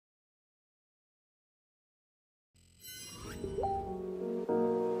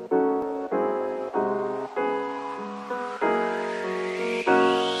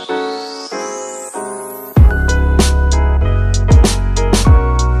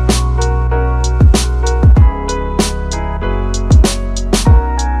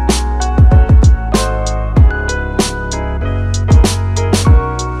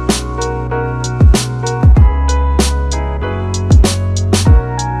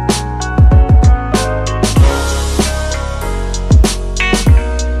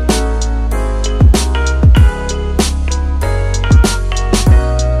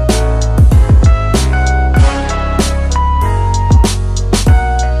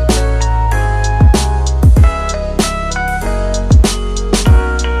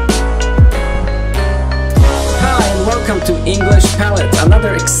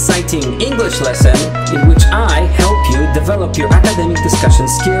another exciting English lesson in which I help you develop your academic discussion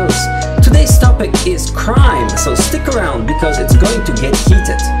skills. Today's topic is crime, so stick around because it's going to get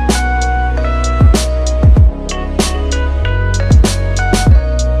heated.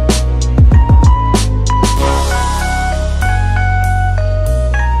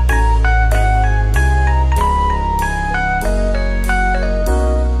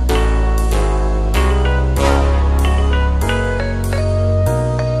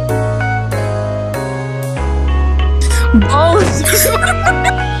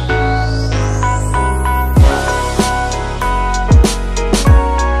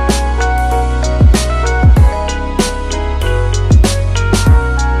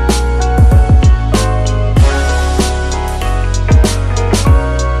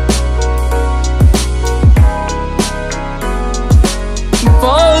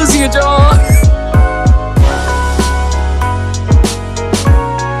 Balls, you jaw.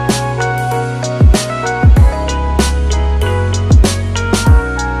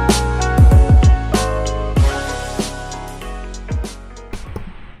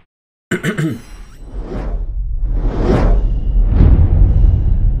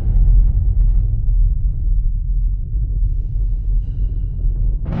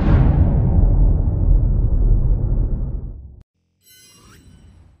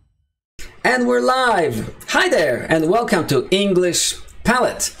 And we're live! Hi there, and welcome to English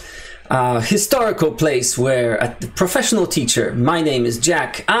Palette, a historical place where a professional teacher, my name is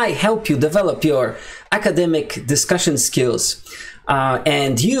Jack, I help you develop your academic discussion skills,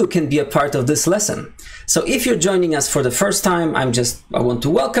 and you can be a part of this lesson. So if you're joining us for the first time, I want to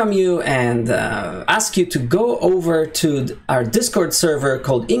welcome you and ask you to go over to our Discord server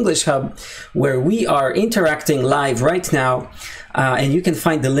called English Hub, where we are interacting live right now. And you can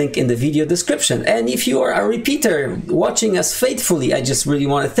find the link in the video description. And if you are a repeater watching us faithfully, I just really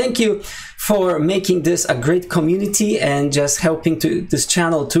want to thank you for making this a great community and just helping this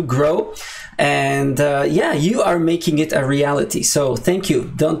channel to grow. And yeah, you are making it a reality. So thank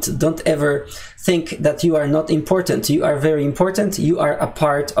you. Don't ever think that you are not important. You are very important. You are a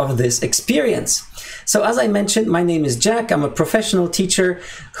part of this experience. So as I mentioned, my name is Jack. I'm a professional teacher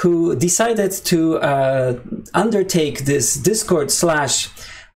who decided to undertake this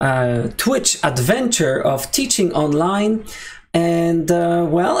Discord/Twitch adventure of teaching online. And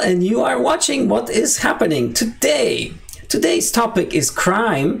and you are watching what is happening today. Today's topic is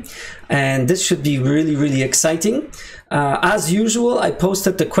crime, and this should be really, really exciting. As usual, I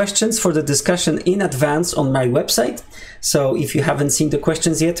posted the questions for the discussion in advance on my website. So if you haven't seen the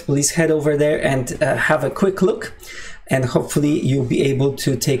questions yet, please head over there and have a quick look. And hopefully you'll be able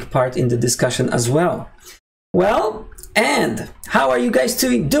to take part in the discussion as well. Well, and how are you guys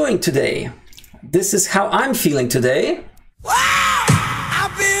doing today? This is how I'm feeling today. Wow! I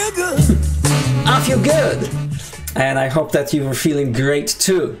feel good. I feel good. And I hope that you are feeling great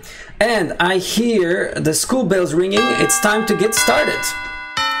too. And I hear the school bells ringing. It's time to get started.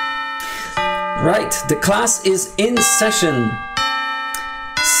 Right, the class is in session.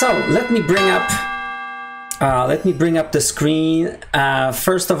 So let me bring up the screen.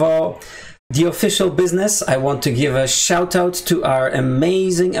 First of all, the official business. I want to give a shout out to our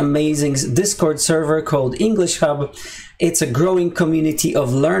amazing Discord server called English Hub. It's a growing community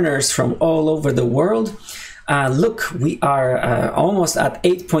of learners from all over the world. Look, we are almost at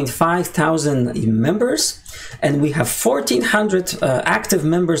 8,500 members, and we have 1,400 active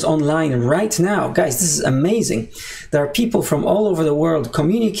members online right now. Guys, this is amazing. There are people from all over the world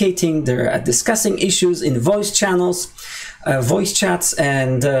communicating. They're discussing issues in voice channels, voice chats,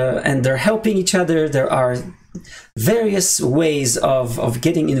 and they're helping each other. There are various ways of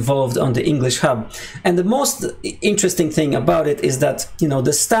getting involved on the English Hub. And the most interesting thing about it is that, you know,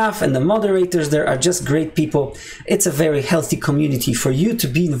 the staff and the moderators there are just great people. It's a very healthy community for you to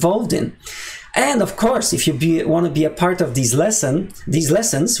be involved in. And of course, if you want to be a part of these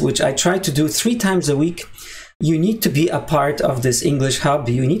lessons, which I try to do 3 times a week, you need to be a part of this English Hub.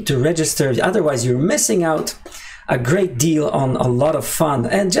 You need to register, otherwise you're missing out a great deal on a lot of fun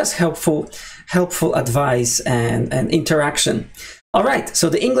and just helpful advice and interaction. All right, so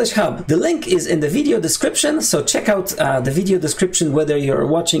the English Hub, the link is in the video description. So check out the video description, whether you're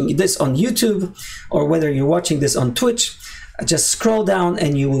watching this on YouTube or whether you're watching this on Twitch. Just scroll down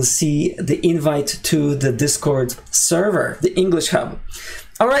and you will see the invite to the Discord server, the English Hub.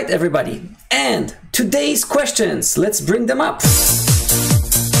 All right, everybody. And today's questions, let's bring them up.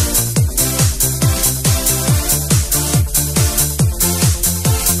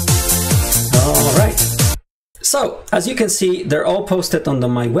 All right. So, as you can see, they're all posted on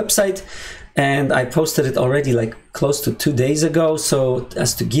my website. and I posted it already like close to 2 days ago, so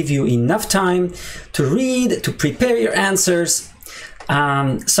as to give you enough time to read, to prepare your answers.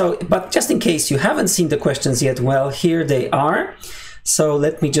 But just in case you haven't seen the questions yet, well, here they are. So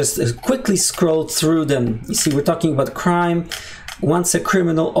let me just quickly scroll through them. You see, we're talking about crime. Once a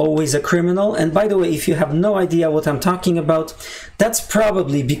criminal, always a criminal. And by the way, if you have no idea what I'm talking about, that's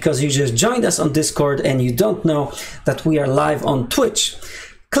probably because you just joined us on Discord and you don't know that we are live on Twitch.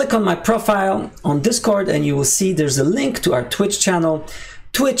 Click on my profile on Discord and you will see there's a link to our Twitch channel,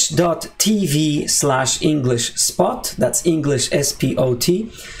 twitch.tv/EnglishSpot. That's English SPOT.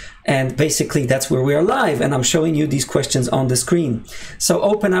 And basically that's where we are live, and I'm showing you these questions on the screen. So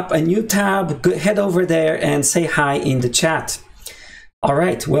open up a new tab, head over there and say hi in the chat. All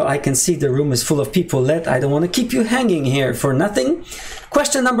right, well, I can see the room is full of people. I don't want to keep you hanging here for nothing.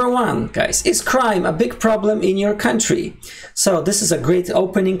 Question number 1, guys, is crime a big problem in your country? So this is a great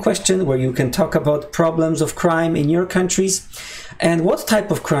opening question where you can talk about problems of crime in your countries. And what type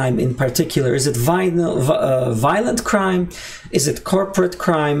of crime in particular? Is it violent crime? Is it corporate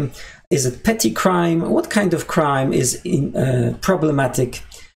crime? Is it petty crime? What kind of crime is problematic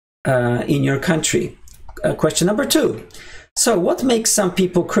in your country? Question number 2. So what makes some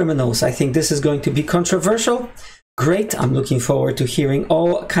people criminals? I think this is going to be controversial. Great. I'm looking forward to hearing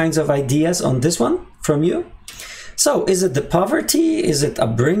all kinds of ideas on this one from you. So is it the poverty? Is it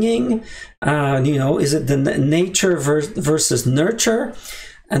upbringing? Is it the nature versus nurture?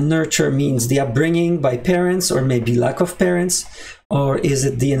 And nurture means the upbringing by parents or maybe lack of parents. Or is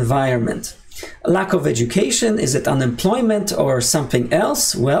it the environment? Lack of education? Is it unemployment or something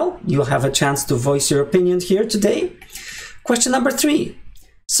else? Well, you'll have a chance to voice your opinion here today. Question number 3.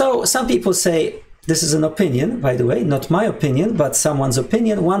 So some people say, this is an opinion, by the way, not my opinion, but someone's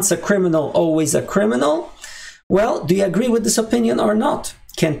opinion. Once a criminal, always a criminal. Well, do you agree with this opinion or not?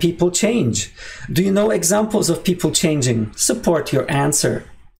 Can people change? Do you know examples of people changing? Support your answer.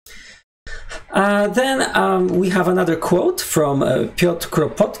 Then we have another quote from Piotr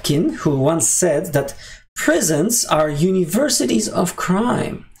Kropotkin, who once said that prisons are universities of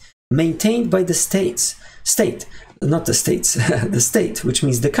crime maintained by the state, not the states, the state, which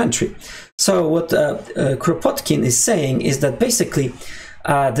means the country. So what Kropotkin is saying is that basically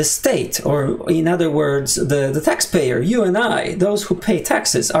the state, or in other words, the taxpayer, you and I, those who pay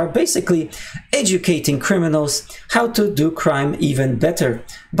taxes, are basically educating criminals how to do crime even better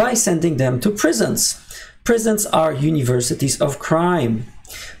by sending them to prisons. Prisons are universities of crime.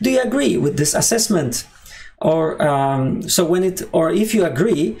 Do you agree with this assessment? Or if you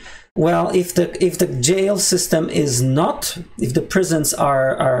agree, well, if the jail system is not, if the prisons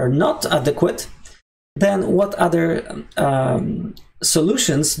are not adequate, then what other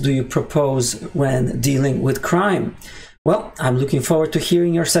solutions do you propose when dealing with crime? Well, I'm looking forward to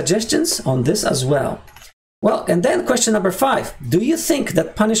hearing your suggestions on this as well. Well, and then question number 5. Do you think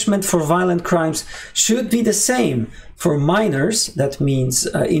that punishment for violent crimes should be the same for minors, that means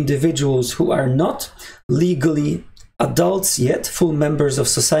individuals who are not legally adults yet, full members of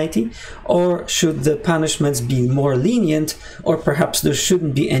society, or should the punishments be more lenient, or perhaps there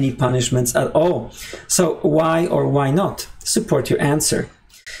shouldn't be any punishments at all? So why or why not? Support your answer.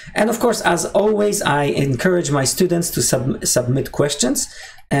 And of course, as always, I encourage my students to submit questions,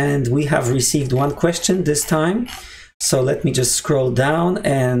 and we have received one question this time. So let me just scroll down,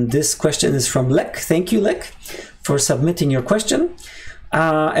 and this question is from Lek. Thank you, Lek, for submitting your question.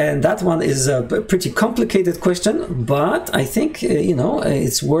 And that one is a pretty complicated question, but I think,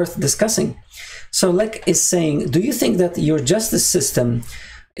 it's worth discussing. So Lek is saying, do you think that your justice system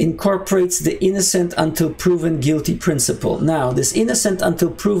incorporates the innocent until proven guilty principle? Now, this innocent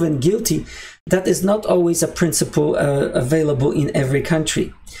until proven guilty, that is not always a principle available in every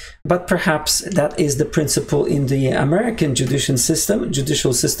country. But perhaps that is the principle in the American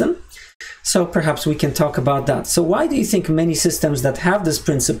judicial system. So perhaps we can talk about that. So why do you think many systems that have this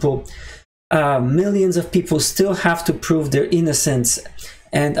principle, millions of people still have to prove their innocence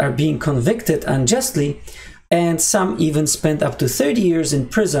and are being convicted unjustly, and some even spend up to 30 years in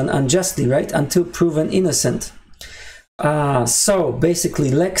prison unjustly, right, until proven innocent? So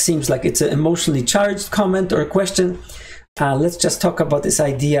basically, Lex seems like it's an emotionally charged comment or question. Let's just talk about this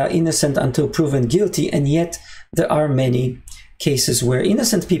idea, innocent until proven guilty, and yet there are many cases where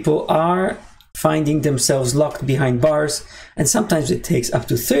innocent people are finding themselves locked behind bars, and sometimes it takes up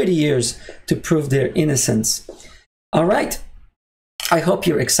to 30 years to prove their innocence. All right, I hope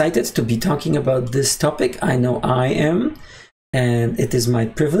you're excited to be talking about this topic. I know I am, and it is my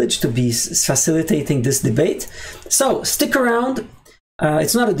privilege to be facilitating this debate. So stick around.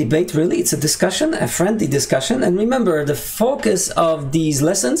 It's not a debate, really. It's a discussion, a friendly discussion. And remember, the focus of these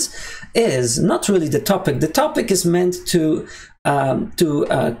lessons is not really the topic. The topic is meant to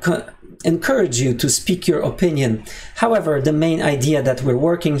encourage you to speak your opinion. However, the main idea that we're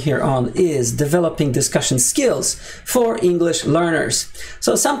working here on is developing discussion skills for English learners.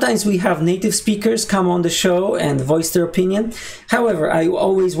 So sometimes we have native speakers come on the show and voice their opinion. However, I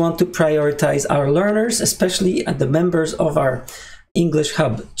always want to prioritize our learners, especially the members of our English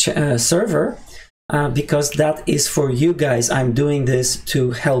Hub server, because that is for you guys. I'm doing this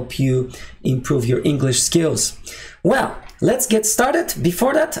to help you improve your English skills. Well, let's get started.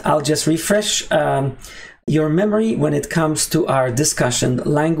 Before that, I'll just refresh your memory when it comes to our discussion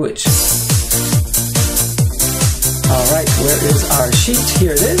language. All right, where is our sheet?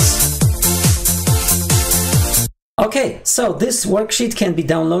 Here it is. Okay, so this worksheet can be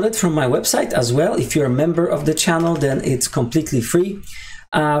downloaded from my website as well. If you're a member of the channel, then it's completely free.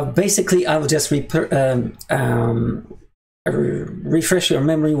 Basically, I'll just refresh your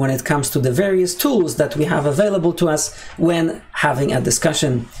memory when it comes to the various tools that we have available to us when having a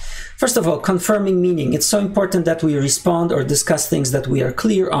discussion. First of all, confirming meaning. It's so important that we respond or discuss things that we are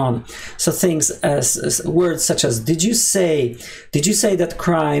clear on. So things as words such as, did you say that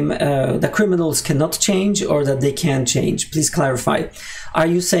that criminals cannot change, or that they can change? Please clarify. Are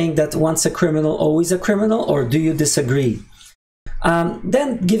you saying that once a criminal, always a criminal, or do you disagree?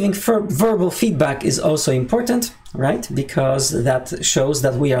 Then giving verbal feedback is also important, right? Because that shows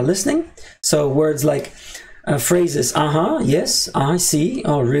that we are listening. So words like phrases, yes, I see,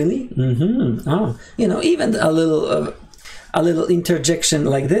 oh really, oh, you know, even a little interjection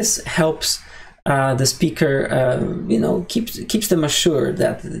like this helps the speaker, you know, keeps them assured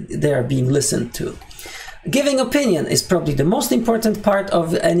that they are being listened to. Giving opinion is probably the most important part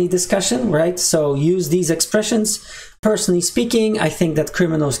of any discussion, right? So use these expressions. Personally speaking, I think that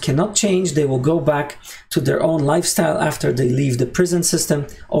criminals cannot change. They will go back to their own lifestyle after they leave the prison system.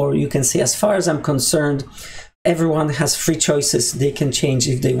 Or you can say, as far as I'm concerned, everyone has free choices. They can change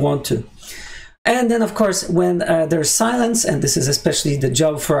if they want to. And then, of course, when there's silence, and this is especially the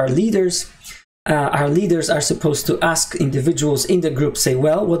job for our leaders are supposed to ask individuals in the group, say,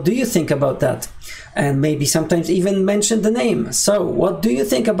 well, what do you think about that? And maybe sometimes even mention the name. So what do you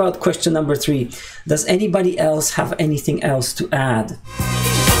think about question number 3? Does anybody else have anything else to add?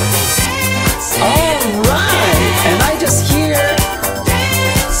 All right, and I just hear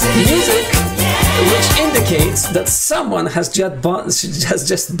music, which indicates that someone has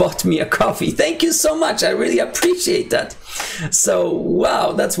just bought me a coffee. Thank you so much. I really appreciate that. So,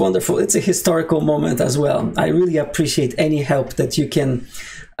 wow, that's wonderful. It's a historical moment as well. I really appreciate any help that you can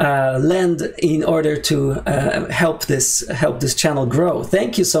lend in order to help this channel grow.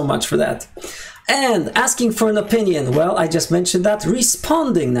 Thank you so much for that. And asking for an opinion. Well, I just mentioned that.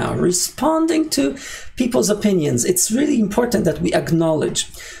 Responding now. Responding to people's opinions. It's really important that we acknowledge.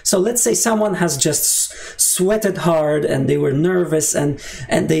 So let's say someone has just sweated hard and they were nervous and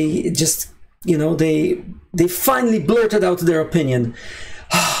they just, you know, they finally blurted out their opinion.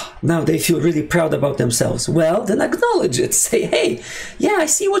 Now they feel really proud about themselves. Well, then acknowledge it. Say, hey, yeah, I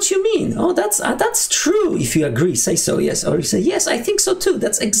see what you mean. Oh, that's true. If you agree, say so, yes. Or you say, yes, I think so too.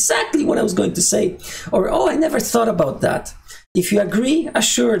 That's exactly what I was going to say. Or, oh, I never thought about that. If you agree,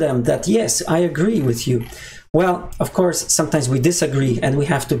 assure them that, yes, I agree with you. Well, of course, sometimes we disagree, and we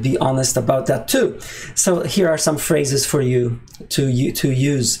have to be honest about that too. So here are some phrases for you to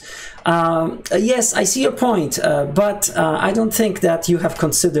use. Yes, I see your point, but I don't think that you have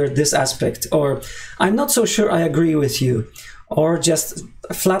considered this aspect, or I'm not so sure I agree with you, or just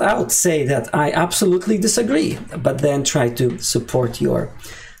flat out say that I absolutely disagree, but then try to support your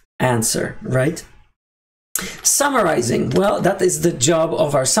answer, right? Summarizing. Well, that is the job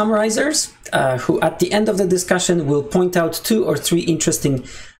of our summarizers, who at the end of the discussion will point out 2 or 3 interesting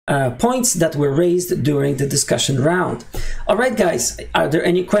points that were raised during the discussion round. All right, guys, are there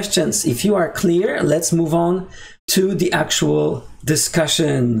any questions? If you are clear, let's move on to the actual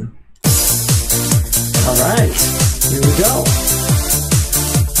discussion. All right, here we go.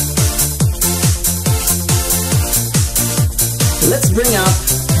 Let's bring up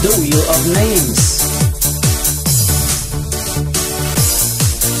the wheel of names.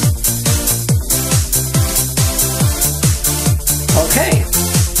 Okay.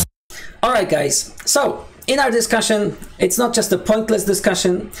 All right, guys. So in our discussion, it's not just a pointless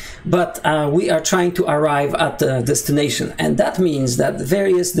discussion, but we are trying to arrive at the destination. And that means that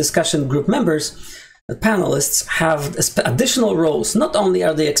various discussion group members, the panelists, have additional roles. Not only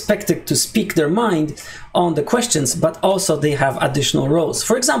are they expected to speak their mind on the questions, but also they have additional roles.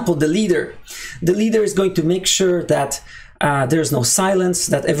 For example, the leader. The leader is going to make sure that There's no silence,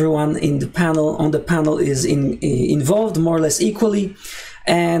 that everyone in the panel, on the panel, is involved more or less equally.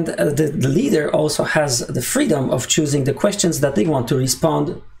 And the leader also has the freedom of choosing the questions that they want to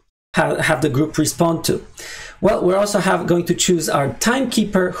respond, have the group respond to. Well, we're also going to choose our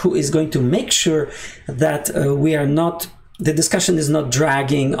timekeeper, who is going to make sure that the discussion is not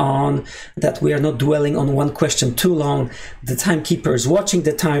dragging on, that we are not dwelling on one question too long. The timekeeper is watching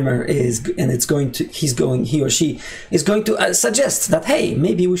the timer, he or she is going to suggest that, hey,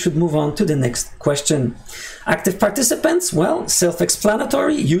 maybe we should move on to the next question. Active participants, well,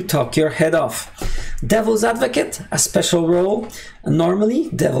 self-explanatory, you talk your head off. Devil's advocate, a special role.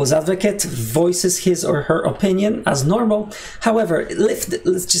 Normally, devil's advocate voices his or her opinion as normal. However, let's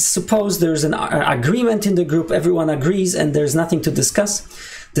just suppose there's an agreement in the group, everyone agrees, and there's nothing to discuss.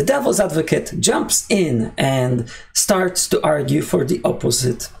 The devil's advocate jumps in and starts to argue for the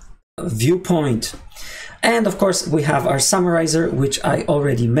opposite viewpoint. And of course, we have our summarizer, which I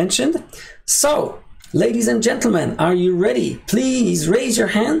already mentioned. So, ladies and gentlemen, are you ready? Please raise your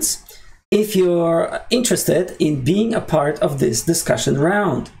hands if you're interested in being a part of this discussion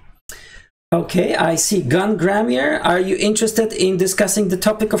round. Okay, I see Gun Gramier. Are you interested in discussing the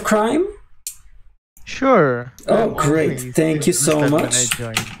topic of crime? Sure. Oh, great. Thank you so much.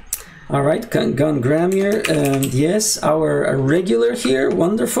 All right, Gun Gramier. Yes, our regular here.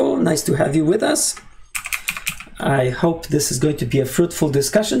 Wonderful. Nice to have you with us. I hope this is going to be a fruitful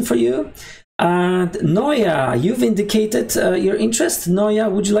discussion for you. And Noya, you've indicated your interest.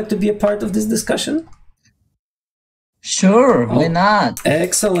 Noya, would you like to be a part of this discussion? Sure, why not?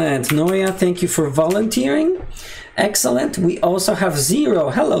 Excellent. Noya, thank you for volunteering. Excellent. We also have Zero.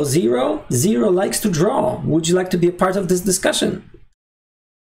 Hello, Zero. Zero likes to draw. Would you like to be a part of this discussion?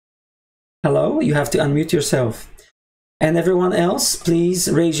 Hello, you have to unmute yourself. And everyone else, please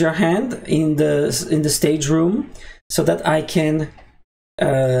raise your hand in the stage room so that I can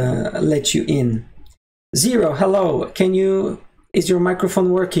let you in. Zero, hello. Is your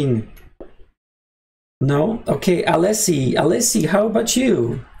microphone working? No? Okay, Alessi, how about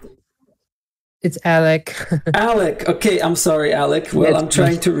you? It's Alec. Alec, okay, I'm sorry, Alec. Well, yes, I'm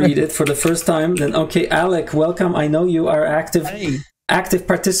trying to read it for the first time. Then, okay, Alec, welcome. I know you are active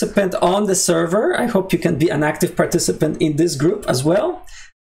participant on the server. I hope you can be an active participant in this group as well.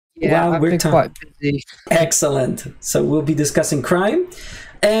 Yeah, I've been quite busy. Excellent. So we'll be discussing crime,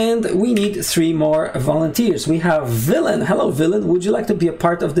 and we need 3 more volunteers. We have Villain. Hello, Villain. Would you like to be a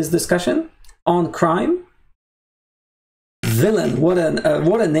part of this discussion on crime? Villain, what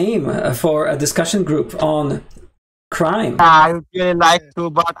a name for a discussion group on crime. I would really like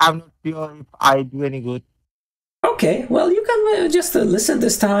to, but I'm not sure if I do any good. Okay, well, you can just listen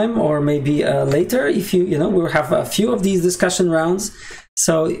this time, or maybe later, if we'll have a few of these discussion rounds.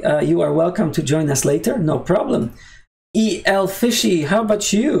 So you are welcome to join us later, no problem. E.L. Fishy, how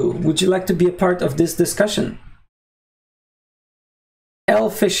about you? Would you like to be a part of this discussion? L.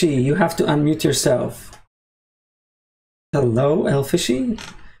 Fishy, you have to unmute yourself. Hello, L. Fishy.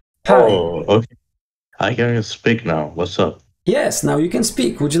 Hi. Oh, okay. I can speak now. What's up? Yes, now you can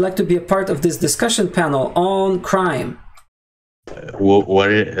speak. Would you like to be a part of this discussion panel on crime?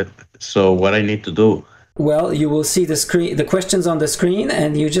 So what I need to do? Well, you will see the questions on the screen,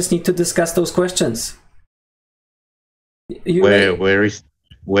 and you just need to discuss those questions.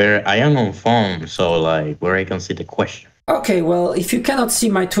 Where I am on phone, so like where I can see the question. Okay, well, if you cannot see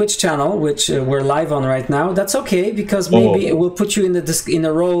my Twitch channel, which we're live on right now, that's okay, because maybe it will put you in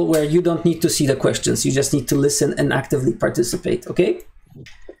a role where you don't need to see the questions. You just need to listen and actively participate, okay?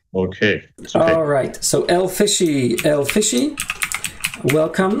 Okay. All right. So L. Fishy,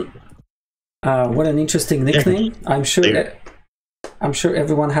 welcome. What an interesting nickname. I'm sure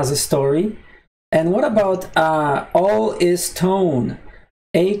everyone has a story. And what about All Is Tone?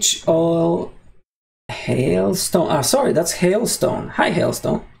 H-O... Hailstone. Sorry, that's Hailstone. Hi,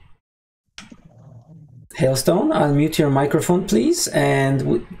 Hailstone. Hailstone, unmute your microphone, please.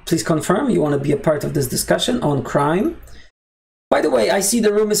 And please confirm you want to be a part of this discussion on crime. By the way, I see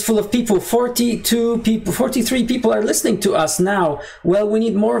the room is full of people. 42 people, 43 people are listening to us now. Well, we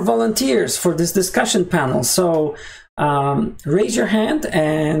need more volunteers for this discussion panel. So raise your hand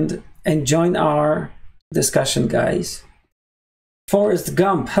and join our discussion, guys. Forrest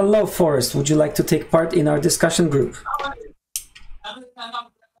Gump. Hello, Forrest. Would you like to take part in our discussion group?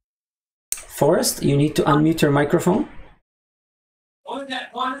 Forrest, you need to unmute your microphone.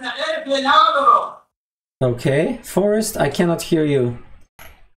 Okay, Forrest, I cannot hear you.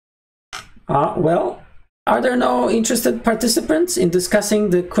 Well, are there no interested participants in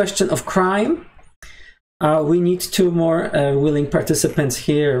discussing the question of crime? We need 2 more willing participants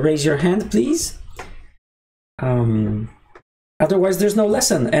here. Raise your hand, please. Otherwise, there's no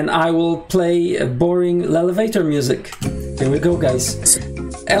lesson, and I will play boring elevator music. Here we go, guys.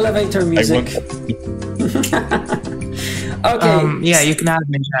 Elevator music. Okay. Yeah, you can have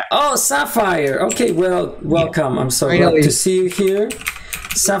me chat. Oh, Sapphire. Okay, well, welcome. I'm so glad to see you here.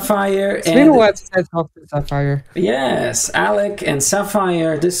 Sapphire It's been a while since I talked to Sapphire. Yes, Alec and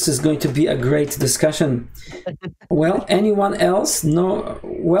Sapphire. This is going to be a great discussion. Well, anyone else? No.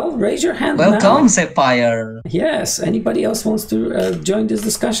 Well, raise your hand. Welcome, now. Sapphire. Yes. Anybody else wants to join this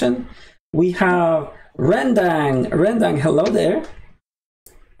discussion? We have Rendang. Rendang, hello there.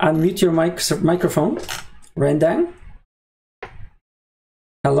 Unmute your microphone. Rendang.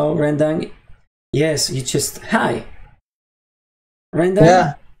 Hello, Rendang. Yes, you just hi. Rendang?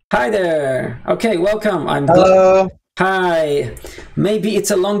 Yeah. Hi there. Okay, welcome. Hello. Hi. Maybe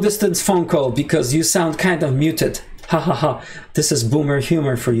it's a long distance phone call because you sound kind of muted. Ha ha ha. This is boomer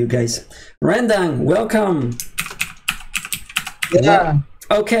humor for you guys. Rendang, welcome. Yeah.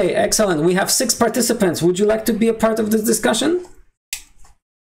 Okay, excellent. We have 6 participants. Would you like to be a part of this discussion?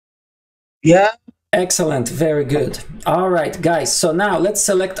 Yeah. Excellent. Very good. All right, guys. So now let's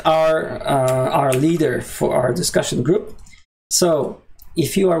select our leader for our discussion group. So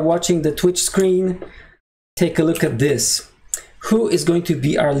if you are watching the Twitch screen, take a look at this. Who is going to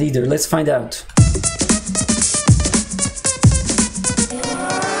be our leader? Let's find out.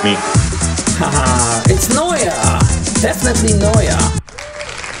 Me. Haha, it's Noya. Definitely Noya.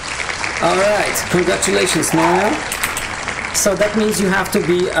 All right. Congratulations, Noya. So that means you have to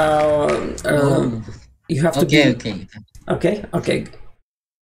be you have to be okay.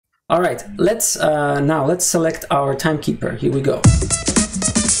 All right, let's now let's select our timekeeper. Here we go.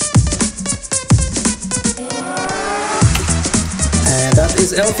 And that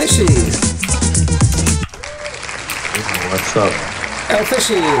is El Fishy. What's up? El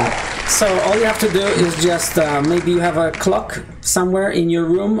Fishy. So all you have to do is just maybe you have a clock somewhere in your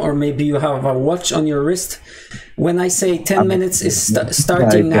room, or maybe you have a watch on your wrist. When I say 10 minutes is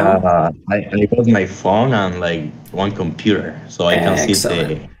starting now. I got my phone and like one computer, so I can see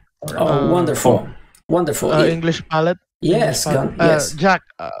the. Oh, wonderful, wonderful. English palette. Yes, English palette. yes. Jack.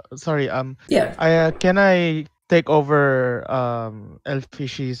 Sorry. Yeah. Can I take over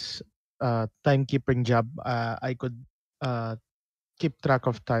Elfishy's timekeeping job? I could keep track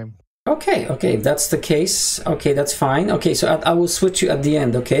of time. Okay. If that's the case, okay, that's fine. Okay, so I will switch you at the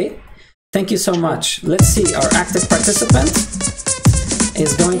end. Okay. Thank you so much. Let's see. Our active participant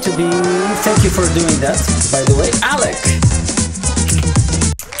is going to be. Thank you for doing that. By the way, Alec.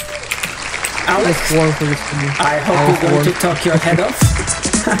 Alec, I hope you're going to talk your head off.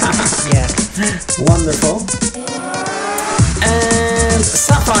 Yeah. Wonderful. And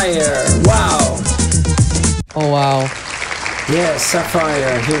Sapphire. Wow. Oh, wow. Yes,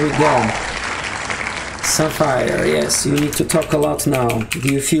 Sapphire. Here we go. Sapphire, yes, you need to talk a lot now. Do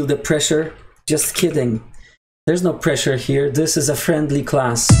you feel the pressure? Just kidding. There's no pressure here. This is a friendly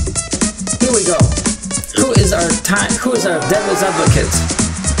class. Here we go. Who is our devil's advocate?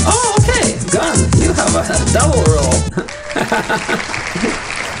 Oh, okay, Gun, you have a double role.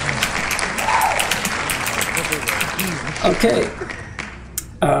 Okay.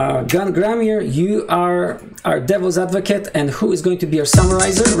 Gun Gramir, you are our devil's advocate, and who is going to be our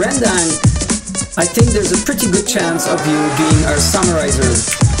summarizer? Rendang, I think there's a pretty good chance of you being our summarizer.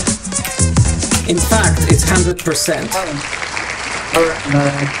 In fact, it's 100%.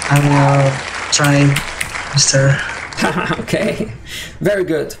 I will try, Mr. Okay, very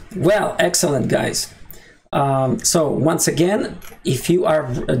good. Well, excellent, guys. So once again, if you are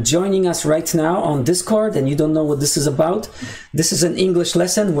joining us right now on Discord and you don't know what this is about, this is an English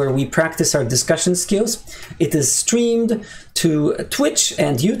lesson where we practice our discussion skills. It is streamed to Twitch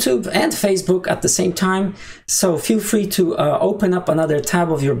and YouTube and Facebook at the same time. So feel free to open up another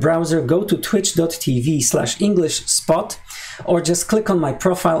tab of your browser, go to twitch.tv/EnglishSpot, or just click on my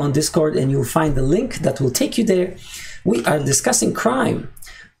profile on Discord and you'll find the link that will take you there. We are discussing crime.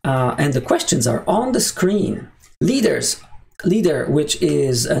 And the questions are on the screen. Leader, which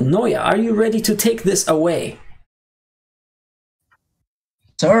is Noya, are you ready to take this away?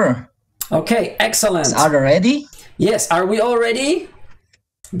 Sure. Okay, excellent. Are you ready? Yes, are we all ready?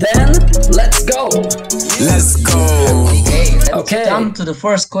 Then let's go. Let's go. Okay, let's Okay. jump to the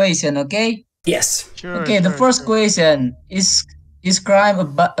first question, okay? Yes. Sure. Okay, the first question is crime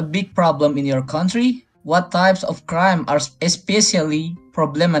a big problem in your country? What types of crime are especially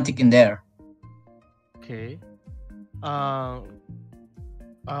problematic in there? Okay. Are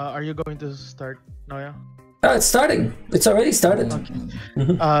you going to start, Noya? Oh, it's starting. It's already started. Okay.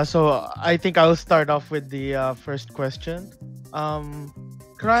 So I think I'll start off with the first question.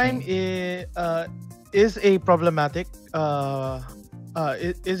 Crime is a problematic.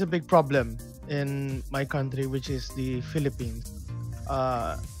 It is a big problem in my country, which is the Philippines.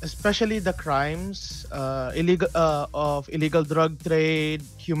 Especially the crimes, of illegal drug trade,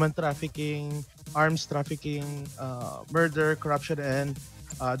 human trafficking, arms trafficking, murder, corruption, and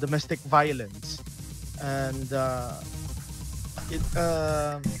domestic violence. And it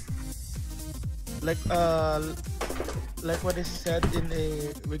like uh, like what is said in a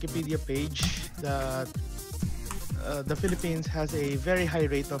Wikipedia page that the Philippines has a very high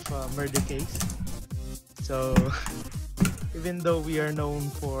rate of murder case. So even though we are known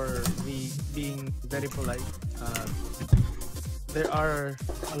for being very polite, uh, there are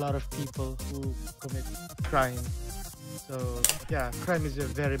a lot of people who commit crime. So yeah, crime is a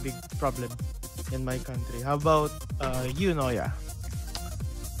very big problem in my country. How about you, Noya?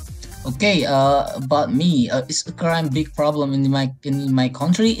 Okay, about me, is a crime big problem in my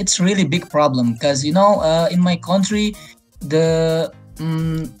country? It's really big problem because in my country, the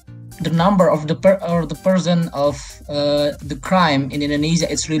the number of the person of the crime in Indonesia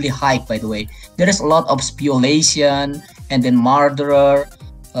it's really high. By the way, there is a lot of spoliation and then murderer,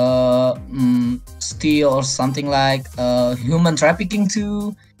 steal or something like human trafficking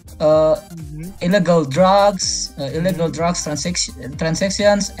too. Illegal drugs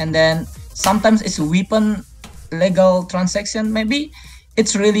transactions, and then sometimes it's weapon legal transaction. Maybe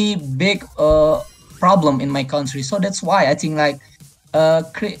it's really big problem in my country. So that's why I think like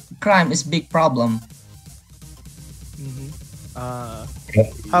crime is big problem. How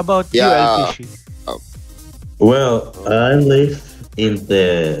about you, Yeah. Elfishi? Well, I live in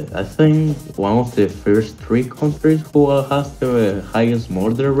I think one of the first three countries who has the highest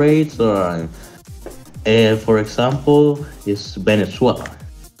murder rates, or for example, is Venezuela.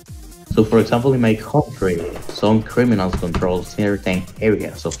 So, for example, in my country, some criminals control certain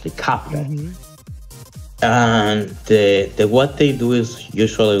areas of the capital, and what they do is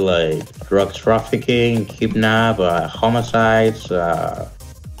usually like drug trafficking, kidnap, homicides,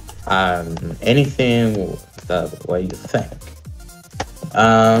 and anything that what you think.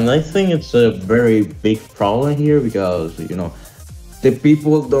 And I think it's a very big problem here because the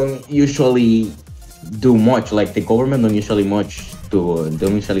people don't usually do much. Like the government don't usually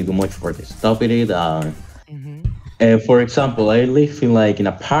do much for to stop it. For example, I live in like an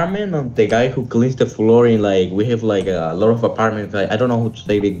apartment, and the guy who cleans the floor in like we have like a lot of apartments. I don't know how to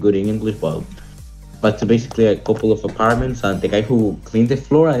say it good in English, but it's basically a couple of apartments, and the guy who cleaned the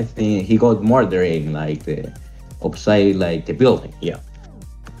floor, I think he got murdered in like the upside like the building. Yeah.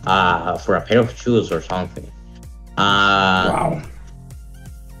 For a pair of shoes or something. Wow.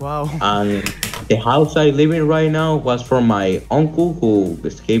 Wow. And the house I live in right now was from my uncle who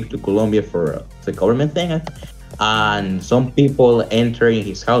escaped to Colombia for the government thing. And some people entering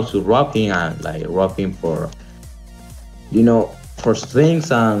his house to rob him and like rob him for, for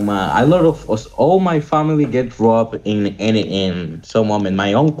things. And a lot of us, all my family get robbed in some moment.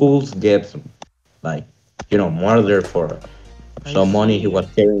 My uncles get like, murdered for some money he was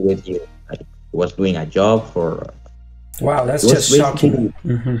carrying with him. Like, he was doing a job for. Wow, that's it was just shocking.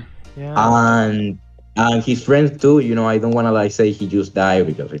 basically- Yeah. And his friends too. I don't want to like say he just died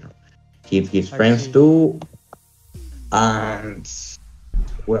because his I friends see. too. And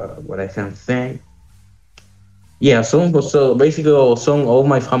well, what I can think. Yeah, so basically all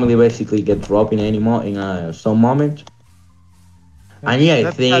my family basically get robbed in some moment. And yeah, I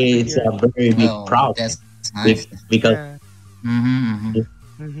That's think sad to it's hear. a very big Oh, problem that's nice. because Yeah.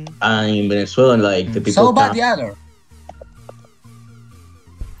 Mm-hmm. in Venezuela, like the people. So about can- the other.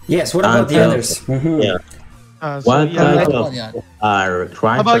 Yes, what about the And, others? Mhm. yeah. So What yeah, type What of about the other?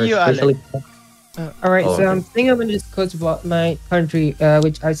 crimes How about are you, Alex? especially? All right, Oh, so okay. I'm thinking I'm gonna discuss about my country,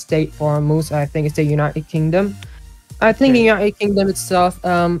 which I stayed for most. I think it's the United Kingdom. I think the Okay. United Kingdom itself,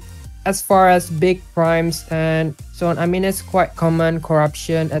 as far as big crimes and so on, I mean it's quite common,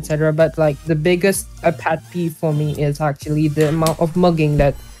 corruption, etc. But like the biggest pet peeve for me is actually the amount of mugging,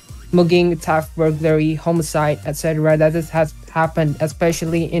 theft, burglary, homicide, etc. that has happened,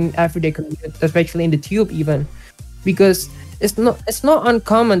 especially in everyday community, especially in the tube even, because it's not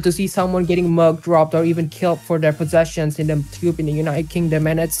uncommon to see someone getting mugged, robbed, or even killed for their possessions in the tube in the United Kingdom,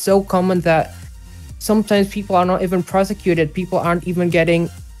 and it's so common that sometimes people are not even prosecuted. People aren't even getting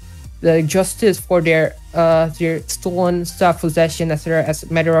the justice for their stolen stuff, possession, etc. As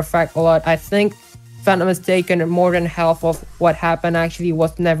a matter of fact, I think, if I'm not mistaken, more than half of what happened actually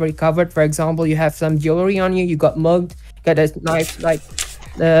was never recovered. For example, you have some jewelry on you, you got mugged, got a knife like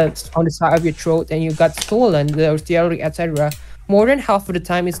on the side of your throat, and you got stolen the jewelry, etc. More than half of the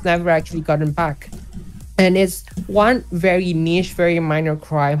time, it's never actually gotten back. and it's one very niche, very minor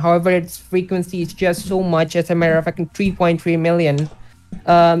crime. However, its frequency is just so much. As a matter of fact, 3.3 million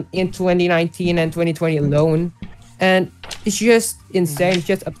in 2019 and 2020 alone, and it's just insane. It's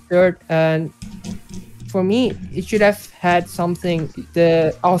just absurd. And for me, it should have had something.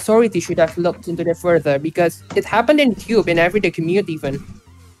 The authority should have looked into it further, because it happened in Tube, in everyday commute even.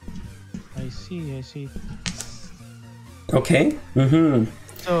 I see. Okay.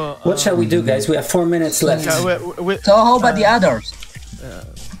 So, What shall we do, guys? We have 4 minutes left. So how about the others?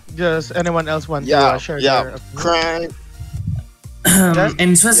 Does anyone else want Yeah, to share their opinion? crime.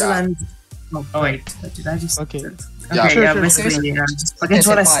 In Switzerland. Oh wait, did I just? Okay. Yeah, Okay, sure, yeah, sure, basically, sure. just against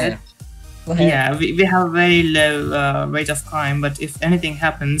what I said. Go ahead. Yeah, we have a very low rate of crime, but if anything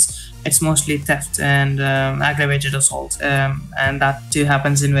happens, it's mostly theft and aggravated assault, and that too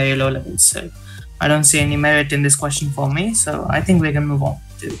happens in very low levels. So I don't see any merit in this question for me. So I think we can move on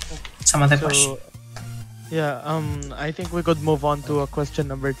to some other question. Yeah, I think we could move on to a question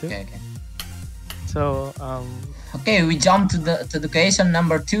number 2. Okay. So, Okay, we jump to the question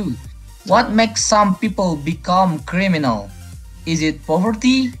number 2. What makes some people become criminal? Is it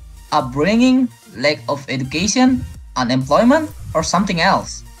poverty, upbringing, lack of education, unemployment, or something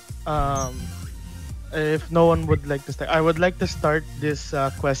else? if no one would like to start, I would like to start this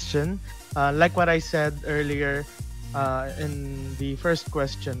question. Like what I said earlier in the first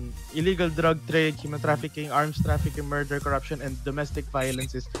question, illegal drug trade, human trafficking, arms trafficking, murder, corruption, and domestic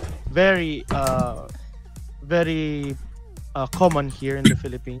violence is very common here in the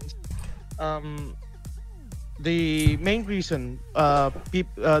Philippines. The main reason that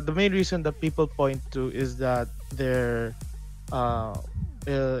people point to is that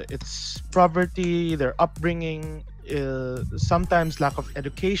it's poverty, their upbringing, sometimes lack of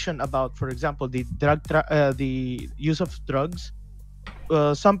education about, for example, the use of drugs.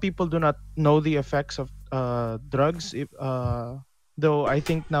 Some people do not know the effects of drugs, though I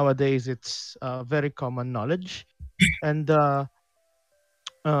think nowadays it's very common knowledge, and a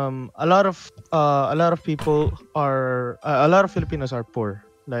lot of Filipinos are poor.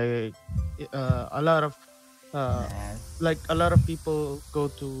 Like a lot of people go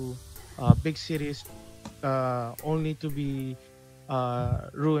to big cities only to be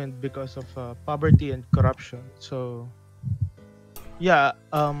ruined because of poverty and corruption. So yeah,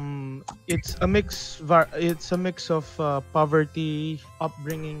 it's a mix of poverty,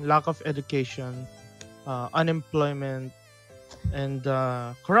 upbringing, lack of education, unemployment, and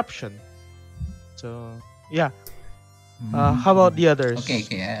corruption. So yeah, how about the others? Okay.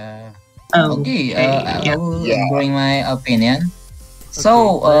 Yeah. I will bring my opinion.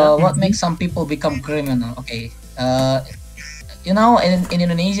 So, what makes some people become criminal? Okay, in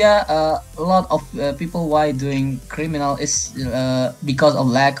Indonesia, a lot of people why doing criminal is because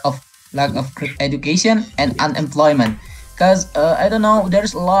of lack of education and unemployment. Because I don't know,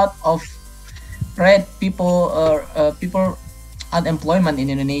 there's a lot of red people people unemployment in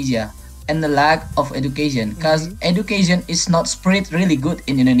Indonesia, and the lack of education, because education is not spread really good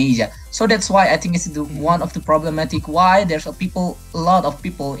in Indonesia. So that's why I think it's one of the problematic why there's a lot of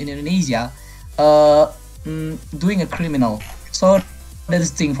people in Indonesia doing a criminal. So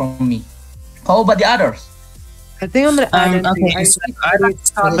that's the thing from me. How about the others? I think I'm gonna add Okay, so I would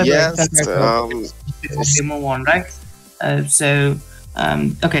start with Yes, before we move on, right?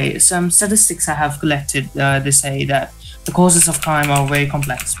 Okay, some statistics I have collected, they say that the causes of crime are very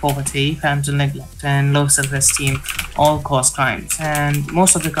complex. Poverty, parental neglect, and low self-esteem all cause crimes. And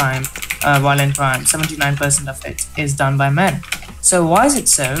most of the crime, violent crime, 79% of it is done by men. So why is it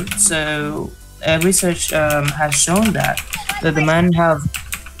so? So research has shown that the men have,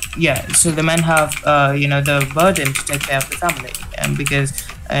 the burden to take care of the family, and because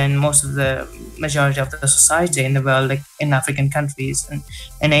in most of the majority of the society in the world, like in African countries and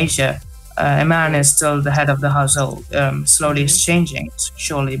in Asia, a man is still the head of the household. Slowly it's changing,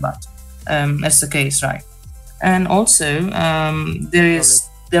 surely, but that's the case, right? And also,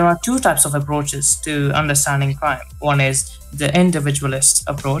 there are two types of approaches to understanding crime. One is the individualist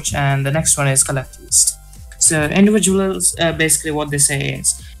approach, and the next one is collectivist. So individuals, basically what they say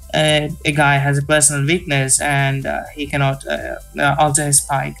is, a guy has a personal weakness and he cannot alter his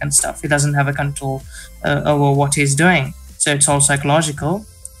spike and stuff. He doesn't have a control over what he's doing. So it's all psychological,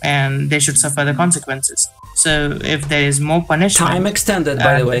 and they should suffer the consequences. So if there is more punishment... Time extended,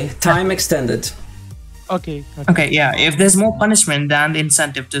 by the way. Time extended. Okay, yeah. If there's more punishment than the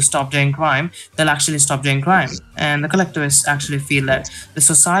incentive to stop doing crime, they'll actually stop doing crime. And the collectivists actually feel that the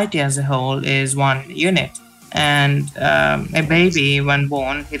society as a whole is one unit. And a baby, when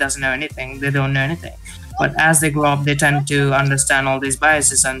born, he doesn't know anything. They don't know anything. But as they grow up, they tend to understand all these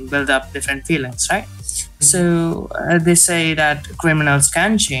biases and build up different feelings, right? So they say that criminals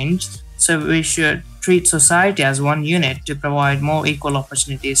can change. So we should treat society as one unit to provide more equal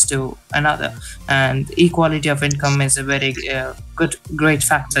opportunities to another. And equality of income is a very great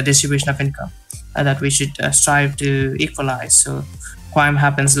factor, distribution of income, that we should strive to equalize. So crime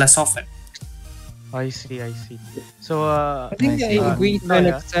happens less often. I see, I see. So, I think I agree to an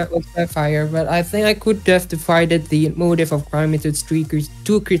Naya? extent with Sapphire, but I think I could just divide the motive of crime into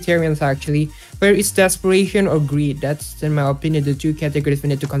two criterions actually, where it's desperation or greed. That's, in my opinion, the two categories we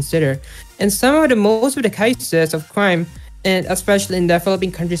need to consider. And most of the cases of crime, and especially in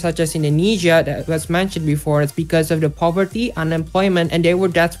developing countries such as Indonesia, that was mentioned before, it's because of the poverty, unemployment, and they were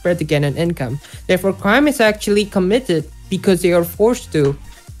desperate to get an income. Therefore, crime is actually committed because they are forced to.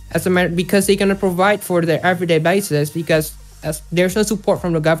 Because they cannot provide for their everyday basis, because there's no support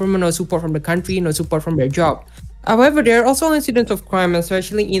from the government, no support from the country, no support from their job. However, there are also incidents of crime,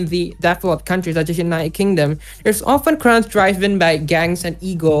 especially in the developed countries such as the United Kingdom. There's often crimes driven by gangs and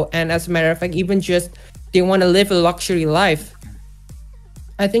ego, and as a matter of fact, even just they want to live a luxury life.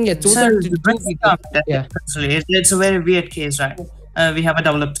 I think that those are the two. Yeah. It's a very weird case, right? We have a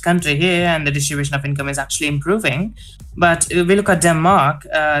developed country here, and the distribution of income is actually improving. But if we look at Denmark,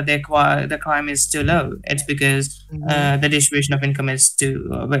 the crime is too low. It's because the distribution of income is too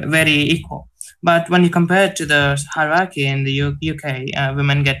very equal. But when you compare it to the hierarchy in the UK,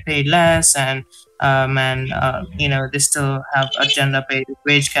 women get paid less, and men, they still have a gender paid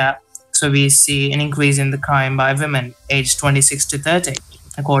wage gap. So we see an increase in the crime by women aged 26 to 30.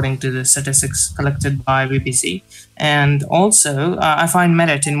 According to the statistics collected by BBC. And also, I find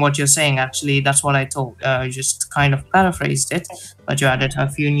merit in what you're saying. Actually, that's what I thought. You just kind of paraphrased it, but you added a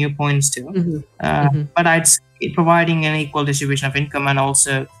few new points too. But I'd say providing an equal distribution of income and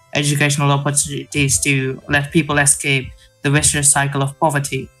also educational opportunities to let people escape the vicious cycle of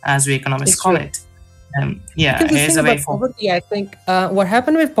poverty, as we economists call it. Here's a way for poverty. I think what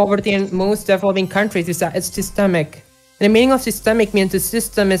happened with poverty in most developing countries is that it's systemic. And the meaning of systemic means the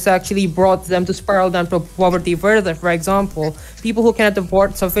system has actually brought them to spiral down to poverty further. For example, people who cannot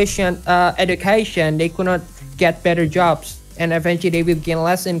afford sufficient education, they could not get better jobs, and eventually they will gain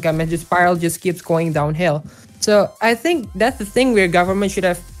less income, and the spiral just keeps going downhill. So I think that's the thing where government should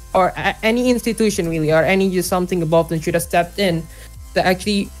have, or any institution really, or any just something above them should have stepped in to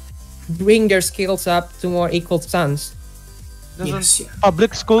actually bring their skills up to more equal stance. Doesn't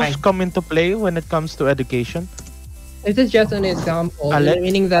public schools come into play when it comes to education? This is just an example,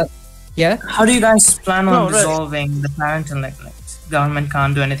 meaning that, How do you guys plan on resolving the parental neglect? Government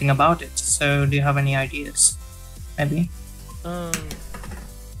can't do anything about it. So do you have any ideas? Maybe?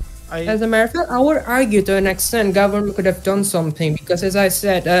 As a matter of fact, I would argue to an extent government could have done something, because as I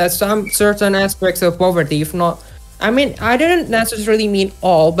said, some certain aspects of poverty, if not, I didn't necessarily mean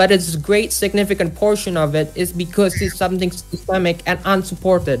all, but it's a great significant portion of it is because it's something systemic and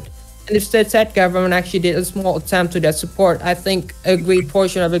unsupported. And if the said government actually did a small attempt to that support, I think a great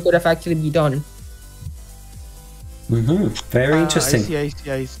portion of it could have actually be done. Very interesting. I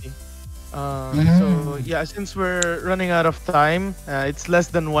see. So yeah, since we're running out of time, it's less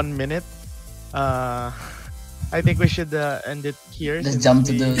than 1 minute. I think we should end it here. Let's jump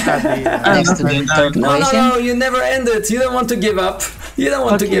to the next to the third question. No, you never end it. You don't want to give up. You don't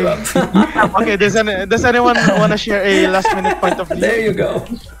want to give up. Okay, does anyone want to share a last minute point of view? There you go.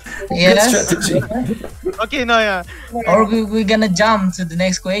 Yes. Good strategy. Okay, Naya. Or we're gonna jump to the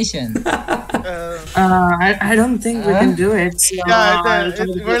next question. I don't think we can do it. So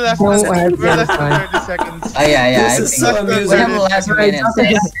we're less than 30 seconds. Oh yeah. This is so amusing. We have the last minute.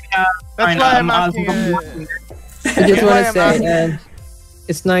 That's why I'm asking. I just want to say,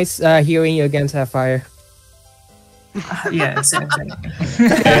 it's nice hearing you again, Sapphire. Yes. 3,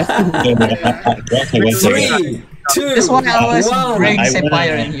 2, That's why I always 1. bring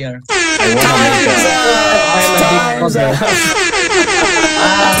Sapphire in here.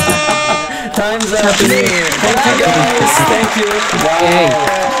 Time's up. Thank you guys. Thank you. Wow.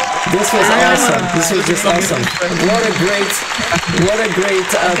 This was awesome. This was just awesome. What a great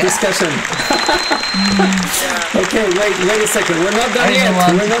discussion. Okay, wait a second. We're not done yet.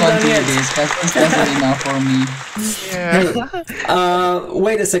 We're not done yet. This is enough for me.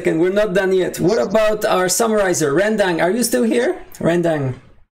 Wait a second. We're not done yet. What about our summarizer, Rendang? Are you still here, Rendang?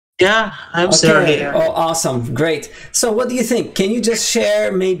 Yeah, I'm still here. Oh, awesome. Great. So what do you think? Can you just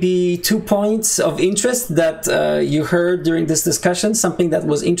share maybe 2 points of interest that you heard during this discussion? Something that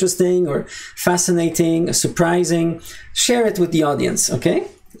was interesting or fascinating, surprising? Share it with the audience, okay?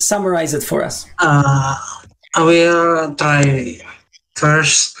 Summarize it for us. I will try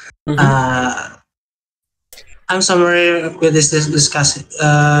first. I'm summary with this discussion.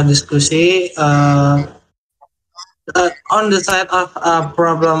 on the side of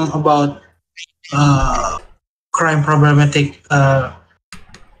problem about uh, crime problematic,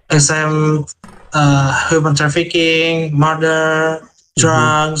 SM, human trafficking, murder,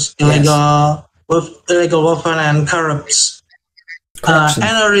 drugs, Yes. illegal weapon, and corrupts. Corruption.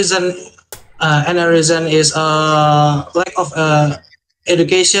 And a reason is lack of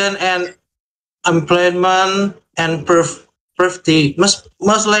education and employment and poverty.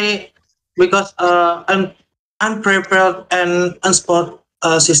 Mostly because unprepared and unsport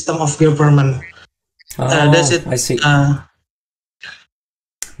system of government. That's Oh, it. I see.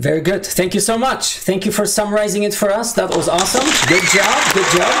 Very good. Thank you so much. Thank you for summarizing it for us. That was awesome. Good job. Good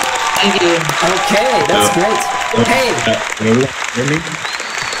job. Thank you. Okay, that's great. Hey, Really?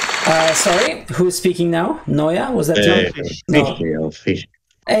 sorry, who's speaking now? Noya, was that you? No. Fish.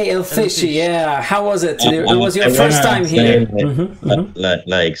 Hey, El Fishy, yeah. How was it? It was your I first wanna time say here.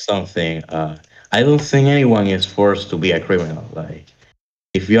 like something. I don't think anyone is forced to be a criminal. Like,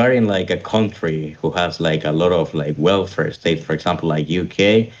 if you are in like a country who has like a lot of like welfare state, for example, like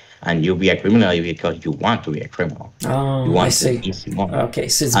UK, and you be a criminal because you want to be a criminal. You Oh, I want the see. easy money. Okay,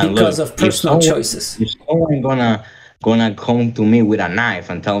 so it's And because look, of personal choices. if someone gonna come to me with a knife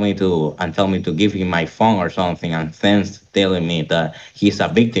and tell me to give him my phone or something, and then telling me that he's a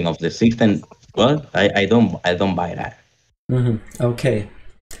victim of the system, well, I don't buy that. Okay.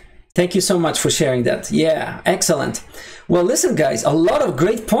 Thank you so much for sharing that. Yeah, excellent. Well, listen, guys, a lot of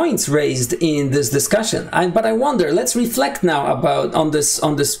great points raised in this discussion. But I wonder, let's reflect now about on this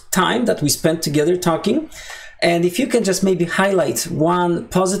time that we spent together talking. And if you can just maybe highlight one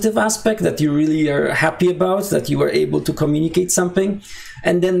positive aspect that you really are happy about, that you were able to communicate something.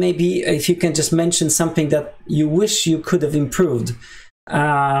 And then maybe if you can just mention something that you wish you could have improved.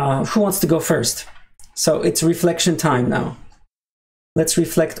 Who wants to go first? So it's reflection time now. Let's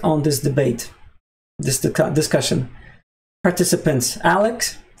reflect on this debate, this discussion. Participants,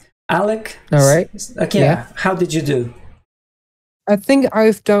 Alec. All right. Okay, Yeah. how did you do? I think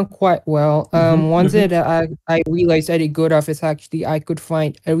I've done quite well. One mhm. thing that I realized I did good of is actually I could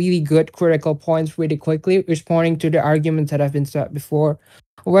find a really good critical points really quickly, responding to the arguments that have been said before.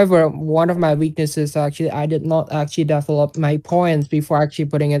 However, one of my weaknesses actually I did not actually develop my points before actually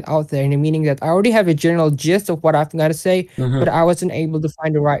putting it out there, in the meaning that I already have a general gist of what I'm gonna say, but I wasn't able to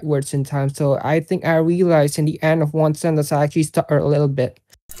find the right words in time. So I think I realized in the end of one sentence I actually stutter a little bit.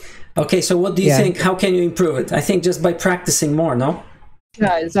 Okay, so what do you Yeah. think? How can you improve it? I think just by practicing more, no?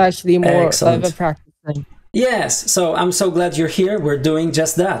 Yeah, it's actually more of Excellent. a practice thing. Yes, so I'm so glad you're here. We're doing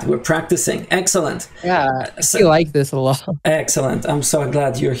just that. We're practicing. Excellent. Yeah, I feel like this a lot. Excellent. I'm so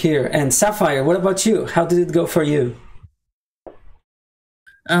glad you're here. And Sapphire, what about you? How did it go for you?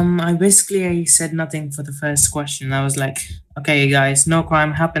 I said nothing for the first question. I was like, okay, guys, no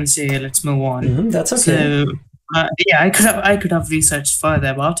crime happens here. Let's move on. That's okay. So yeah, I could have researched further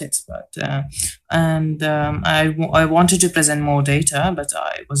about it, but I wanted to present more data, but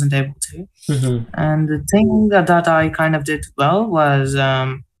I wasn't able to. And the thing that I kind of did well was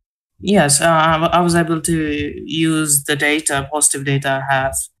yes, I was able to use the data, positive data I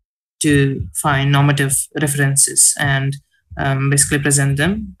have, to find normative references and basically present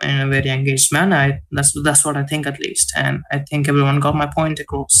them in a very engaged manner. That's what I think, at least, and I think everyone got my point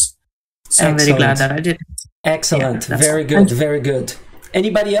across. So I'm very glad that I did. Excellent. Yeah, very good. Very good.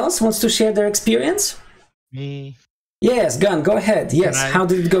 Anybody else wants to share their experience? Me. Yes, Gun, go ahead. Yes. Right. How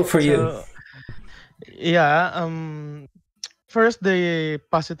did it go for you? Yeah. First, the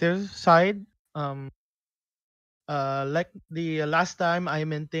positive side. Like the last time, I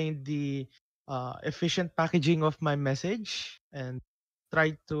maintained the efficient packaging of my message and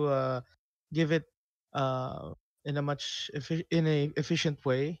tried to give it in a in a efficient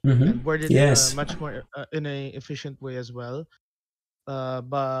way, and word it Yes. much more in a efficient way as well.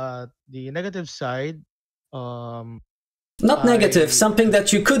 But the negative side, Not negative, I something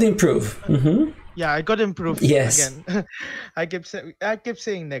that you could improve. yeah, I could improve. Yes. Again. I keep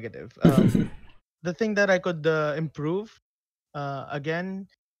saying negative. The thing that I could improve again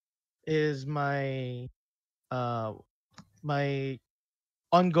is uh my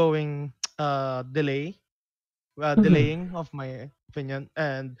ongoing delaying of my opinion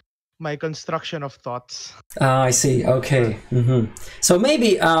and my construction of thoughts. I see. Okay. So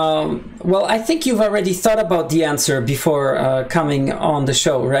maybe, well, I think you've already thought about the answer before coming on the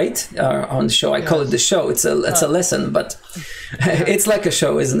show, right? On the show, I call it the show. It's a lesson, but it's like a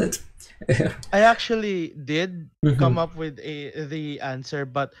show, isn't it? I actually did come up with the answer,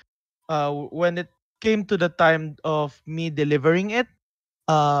 but when it came to the time of me delivering it,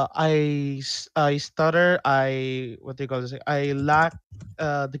 I stutter. I what do you call this? I lack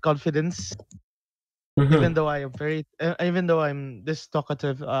the confidence Even though I am even though I'm this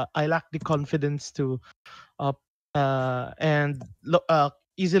talkative, I lack the confidence to, uh,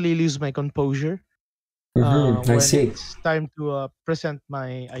 easily lose my composure I when see. it's time to present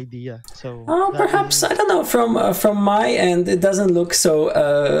my idea. So Perhaps I don't know. From my end, it doesn't look so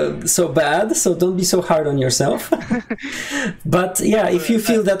bad. So don't be so hard on yourself. But yeah, if you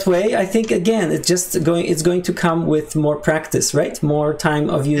feel that way, I think again, it's going to come with more practice, right? More time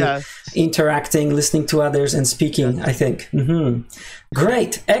of you interacting, listening to others, and speaking. I think.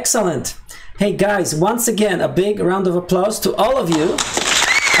 Great, excellent. Hey guys, once again, a big round of applause to all of you.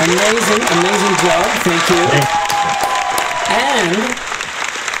 Amazing job. Thank you.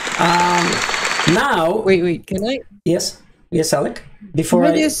 And now, wait, can I? Yes, Alec. Can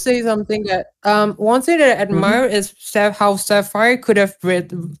I just say something that one thing that I admire is how Sapphire could have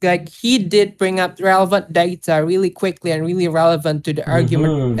he did bring up relevant data really quickly and really relevant to the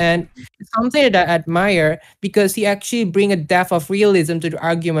argument, and it's something that I admire because he actually bring a depth of realism to the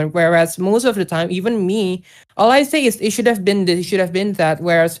argument, whereas most of the time, even me, all I say is it should have been this, it should have been that,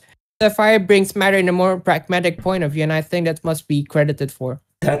 whereas Sapphire brings matter in a more pragmatic point of view, and I think that must be credited for.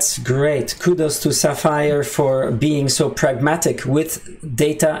 That's great. Kudos to Sapphire for being so pragmatic with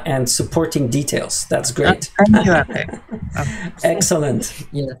data and supporting details. That's great. Thank you, Excellent.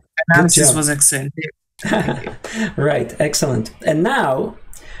 Yeah. Analysis was excellent. Right, excellent. And now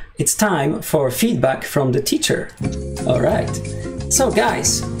it's time for feedback from the teacher. All right. So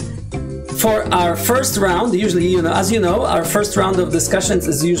guys, for our first round, usually, as you know, our first round of discussions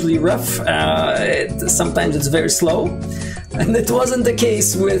is usually rough. Sometimes it's very slow. And it wasn't the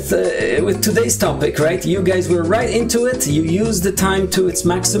case with today's topic, right? You guys were right into it. You used the time to its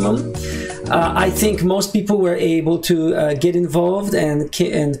maximum. I think most people were able to get involved and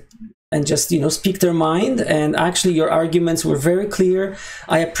just speak their mind. And actually, your arguments were very clear.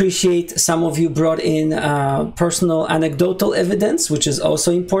 I appreciate some of you brought in personal anecdotal evidence, which is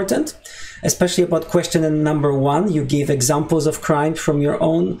also important, especially about question number 1. You gave examples of crime from your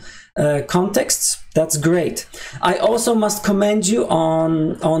own contexts. That's great. I also must commend you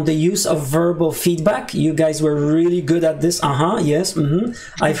on the use of verbal feedback. You guys were really good at this. Yes,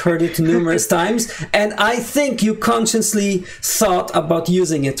 I've heard it numerous times, and I think you consciously thought about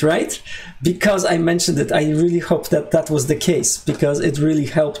using it, right? Because I mentioned it. I really hope that was the case, because it really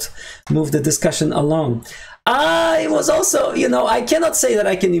helped move the discussion along. I was also, I cannot say that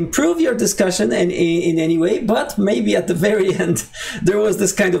I can improve your discussion in any way, but maybe at the very end, there was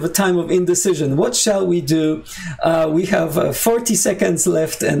this kind of a time of indecision. What shall we do? We have 40 seconds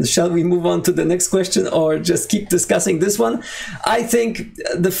left, and shall we move on to the next question or just keep discussing this one? I think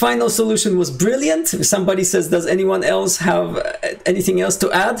the final solution was brilliant. If somebody says, does anyone else have anything else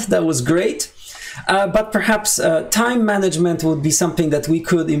to add? That was great. But perhaps time management would be something that we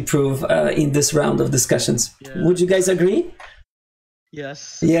could improve in this round of discussions. Yeah. Would you guys agree?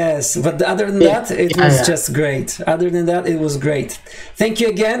 Yes. Yes, but other than that, it was just great. Other than that, it was great. Thank you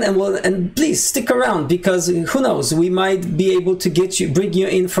again, and please stick around, because who knows, we might be able to bring you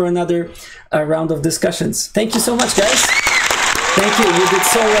in for another round of discussions. Thank you so much, guys. Thank you. You did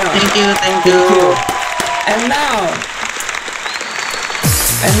so well. Thank you.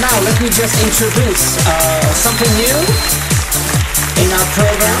 And now let me just introduce something new in our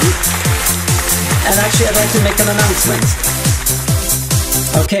program. And actually, I'd like to make an announcement.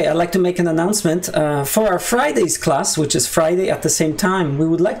 Okay, I'd like to make an announcement. For our Fridays class, which is Friday at the same time, we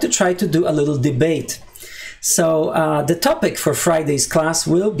would like to try to do a little debate. So the topic for Friday's class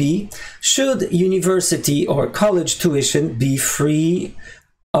will be, should university or college tuition be free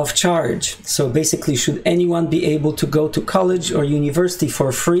of charge? So basically, should anyone be able to go to college or university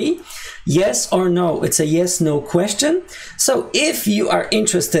for free? Yes or no? It's a yes/no question. So if you are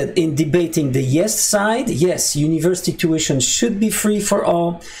interested in debating the yes side, yes, university tuition should be free for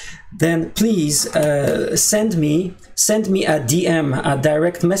all, then please send me a DM, a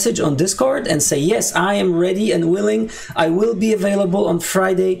direct message on Discord, and say, yes, I am ready and willing. I will be available on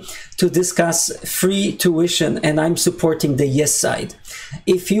Friday to discuss free tuition, and I'm supporting the yes side.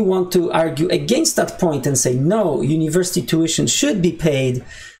 If you want to argue against that point and say, no, university tuition should be paid,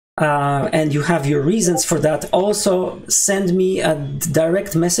 and you have your reasons for that, also send me a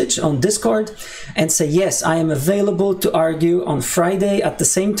direct message on Discord and say, yes, I am available to argue on Friday at the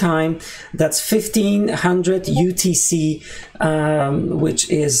same time. That's 1500 UTC, which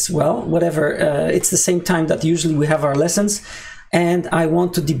is, well, whatever. It's the same time that usually we have our lessons. and I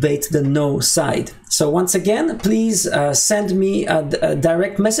want to debate the no side. So once again, please send me a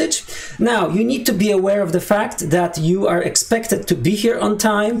direct message. Now, you need to be aware of the fact that you are expected to be here on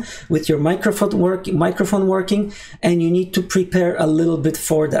time with your microphone working, and you need to prepare a little bit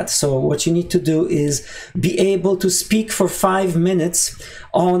for that. So what you need to do is be able to speak for 5 minutes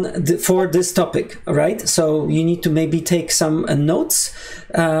for this topic, right? So you need to maybe take some notes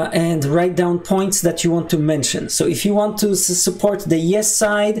and write down points that you want to mention. So if you want to support the yes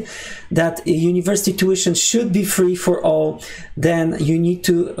side, that university tuition should be free for all, then you need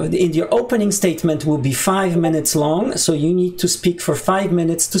to, in your opening statement will be 5 minutes long, so you need to speak for 5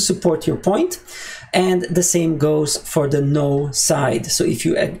 minutes to support your point. And the same goes for the no side. So if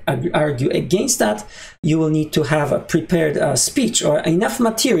you argue against that, you will need to have a prepared speech or enough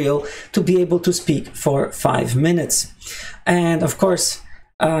material to be able to speak for 5 minutes. And of course,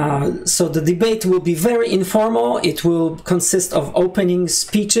 so the debate will be very informal. It will consist of opening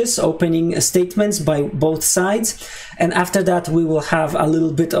speeches, opening statements by both sides. And after that, we will have a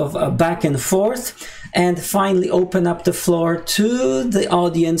little bit of a back and forth, and finally open up the floor to the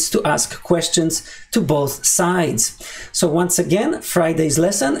audience to ask questions to both sides. So once again, Friday's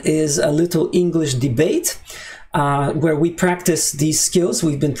lesson is a little English debate, where we practice these skills.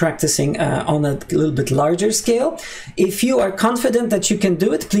 We've been practicing on a little bit larger scale. If you are confident that you can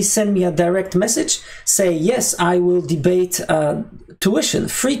do it, please send me a direct message. Say, yes, I will debate tuition,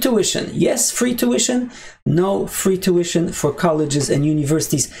 free tuition. Yes, free tuition. No free tuition for colleges and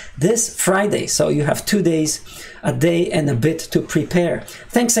universities this Friday. So you have 2 days, a day and a bit to prepare.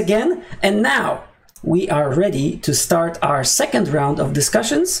 Thanks again. And now we are ready to start our second round of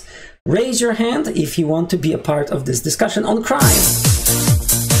discussions. Raise your hand if you want to be a part of this discussion on crime.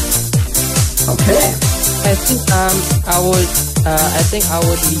 Okay. I think I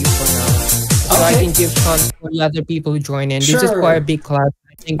would leave for now, so I can give chance for the other people who join in. Sure. This is quite a big class.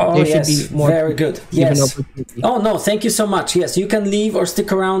 I think there should be more. Very good. Yes. Oh no, thank you so much. Yes, you can leave or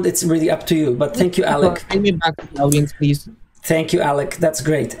stick around. It's really up to you. But thank you, Alec. Bring me back to the audience, please. Thank you, Alec. That's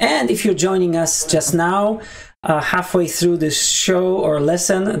great. And if you're joining us just now, halfway through this show or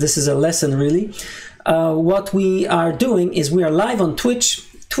lesson, this is a lesson really, what we are doing is we are live on Twitch,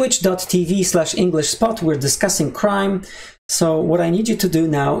 twitch.tv/EnglishSpot. We're discussing crime. So what I need you to do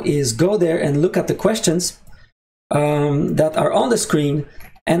now is go there and look at the questions that are on the screen.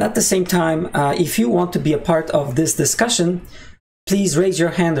 And at the same time, if you want to be a part of this discussion, please raise your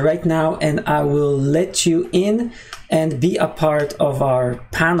hand right now and I will let you in and be a part of our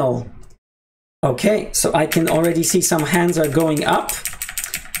panel. Okay, so I can already see some hands are going up.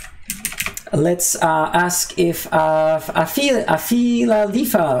 Let's ask if Afila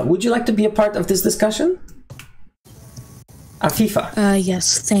Lifa, would you like to be a part of this discussion? Afifa.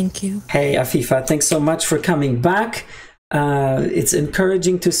 Yes, thank you. Hey, Afifa, thanks so much for coming back. It's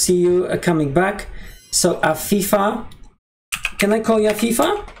encouraging to see you coming back. So Afifa, can I call you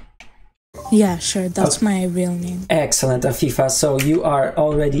Afifa? Yeah, sure. That's my real name. Excellent, Afifa. So you are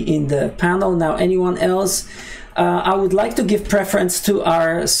already in the panel. Now, anyone else? I would like to give preference to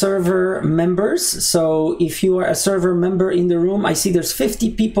our server members. So if you are a server member in the room, I see there's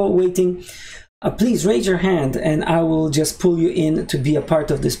 50 people waiting. Please raise your hand and I will just pull you in to be a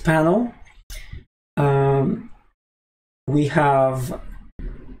part of this panel. We have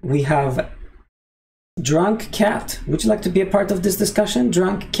Drunk Cat. Would you like to be a part of this discussion,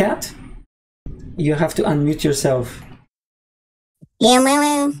 Drunk Cat? You have to unmute yourself. Yeah,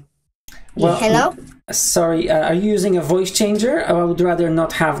 ma'am. Well, hello? Sorry, are you using a voice changer? I would rather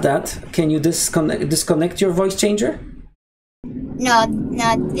not have that. Can you disconnect your voice changer? No,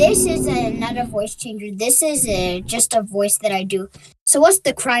 this is not a voice changer. This is just a voice that I do. So what's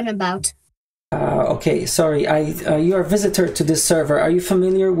the crime about? Okay, sorry. You are a visitor to this server. Are you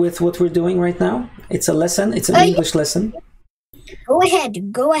familiar with what we're doing right now? It's a lesson. It's an English lesson. Go ahead,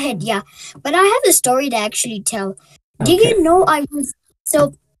 yeah. But I have a story to actually tell. Do you know I was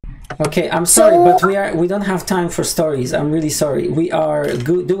so... Okay, I'm sorry, but we don't have time for stories. I'm really sorry. We are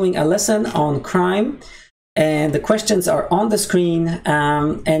doing a lesson on crime, and the questions are on the screen.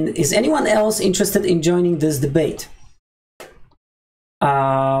 And is anyone else interested in joining this debate?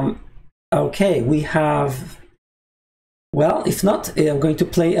 Okay, we have... Well, if not, I'm going to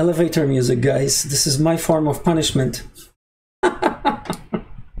play elevator music, guys. This is my form of punishment.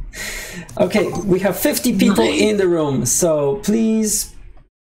 Okay, we have 50 people in the room, so please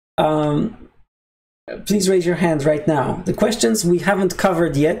raise your hand right now. The questions we haven't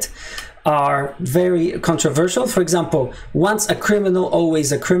covered yet are very controversial. For example, once a criminal,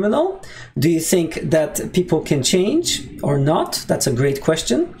 always a criminal. Do you think that people can change or not? That's a great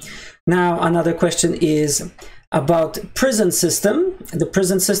question. Now, another question is, about prison system. The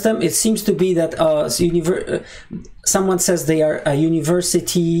prison system, it seems to be that someone says they are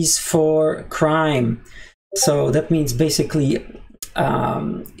universities for crime. So that means basically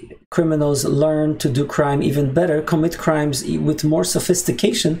criminals learn to do crime even better, commit crimes with more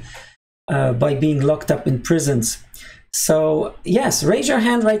sophistication by being locked up in prisons. So yes, raise your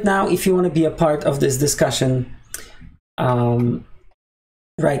hand right now if you want to be a part of this discussion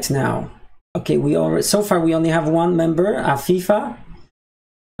right now. Okay, so far we only have one member, Afifa,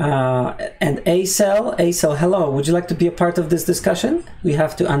 and Acel. Acel, hello. Would you like to be a part of this discussion? We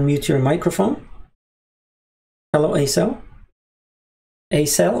have to unmute your microphone. Hello, Acel.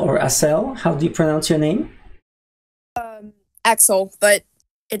 Acel or Acel, how do you pronounce your name? Axel, but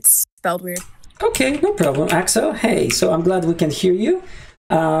it's spelled weird. Okay, no problem, Axel. Hey, so I'm glad we can hear you.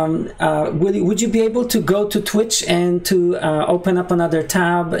 Would you be able to go to Twitch and to open up another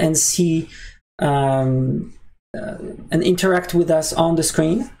tab and see and interact with us on the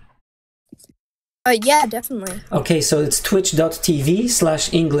screen? Yeah, definitely. Okay, so it's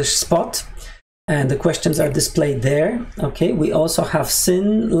twitch.tv/EnglishSpot, and the questions are displayed there. Okay, we also have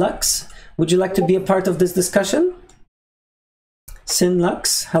Sinlux. Would you like to be a part of this discussion?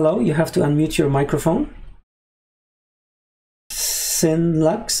 Sinlux, hello, you have to unmute your microphone.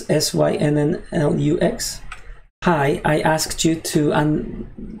 Sinlux, SYNNLUX. Hi, I asked you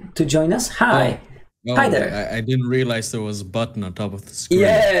to join us. Hi. Oh, Hi there. I didn't realize there was a button on top of the screen.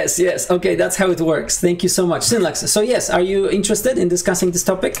 Yes, yes. Okay, that's how it works. Thank you so much. Sinlux. So yes, are you interested in discussing this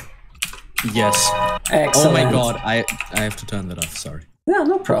topic? Yes. Excellent. Oh my god, I have to turn that off, sorry. No,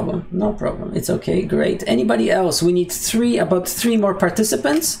 no problem. No problem. It's okay. Great. Anybody else? We need about three more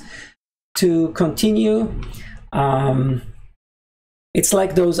participants to continue. It's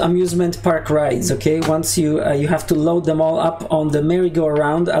like those amusement park rides, okay? Once you have to load them all up on the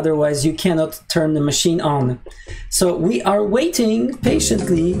merry-go-round, otherwise you cannot turn the machine on. So we are waiting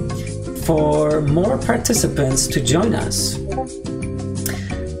patiently for more participants to join us.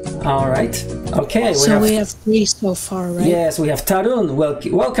 All right. Okay. We have 3 so far, right? Yes, we have Tarun.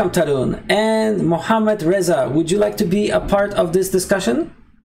 Welcome, Tarun. And Mohammed Reza. Would you like to be a part of this discussion?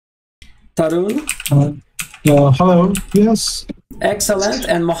 Tarun? Hello. Yes. Excellent.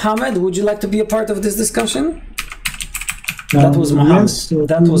 And Mohammed, would you like to be a part of this discussion? That was Mohammed. Yes,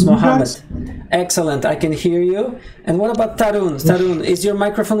 that was Mohammed. Excellent. I can hear you. And what about Tarun? Tarun, is your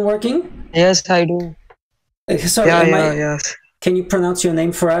microphone working? Yes, I do. Sorry. Yes. Can you pronounce your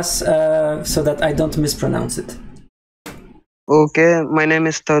name for us so that I don't mispronounce it? Okay, my name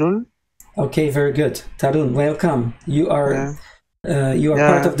is Tarun. Okay, very good. Tarun, welcome. You are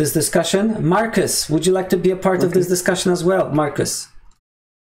part of this discussion. Marcus, would you like to be a part of this discussion as well? Marcus.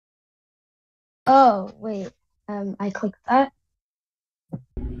 Oh, wait. I clicked that.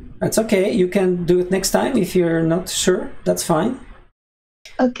 That's okay. You can do it next time if you're not sure. That's fine.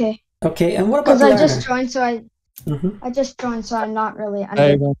 Okay. Okay, and what about Because I Learner? just joined, so I just joined, so I'm not really.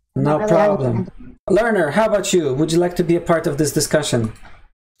 No problem. Learner, how about you? Would you like to be a part of this discussion?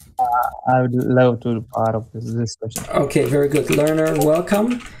 I would love to be part of this discussion. Okay, very good. Learner,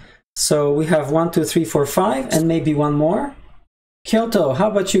 welcome. So we have 1, 2, 3, 4, 5, and maybe one more. Kyoto, how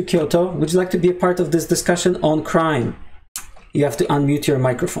about you, Kyoto? Would you like to be a part of this discussion on crime? You have to unmute your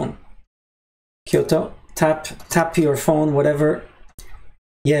microphone. Kyoto, tap your phone, whatever.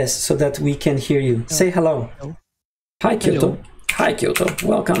 Yes, so that we can hear you. Say hello. Hello. Hi, Kyoto. Hello. Hi, Kyoto.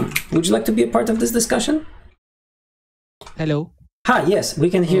 Welcome. Would you like to be a part of this discussion? Hello. Hi, yes,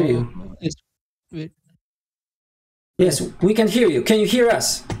 we can hear you. Yes. Wait. Yes, we can hear you. Can you hear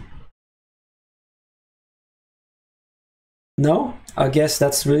us? No? I guess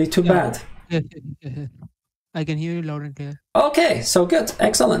that's really too bad. I can hear you loud and clear. Okay, so good.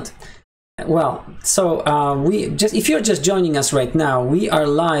 Excellent. Well, so if you're just joining us right now, we are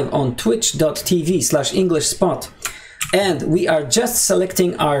live on twitch.tv/EnglishSpot, and we are just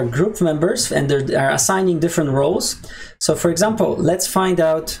selecting our group members, and they are assigning different roles. So for example, let's find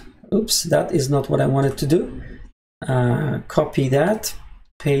out, oops, that is not what I wanted to do. Copy that,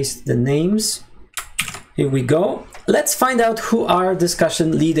 paste the names. Here we go. Let's find out who our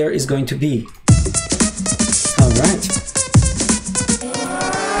discussion leader is going to be. All right.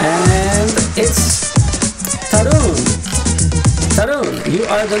 And it's Tarun. Tarun, you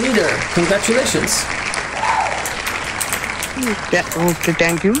are the leader. Congratulations. Yeah, okay,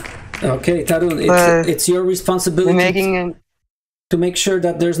 thank you. Okay, Tarun, it's your responsibility to make sure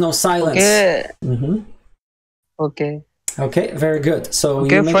that there's no silence. Okay. Okay. Okay, very good. So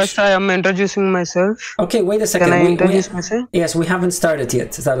first I am introducing myself. Okay, wait a second. Can I introduce myself? Yes, we haven't started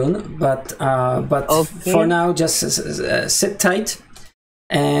yet, Tarun, but okay. for now, just sit tight.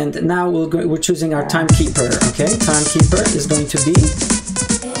 And now we're choosing our timekeeper. Okay, timekeeper is going to be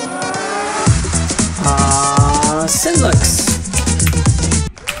Sinlux.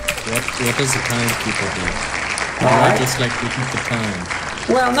 What does the timekeeper do? Alright. I just like to keep the time.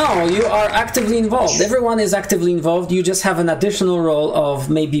 Well, no, you are actively involved. Everyone is actively involved. You just have an additional role of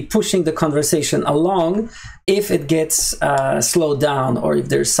maybe pushing the conversation along if it gets slowed down or if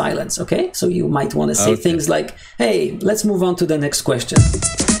there's silence, okay? So you might want to say things like, hey, let's move on to the next question.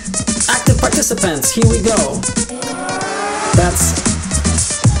 Active participants, here we go. That's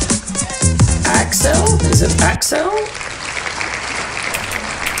Axel. Is it Axel?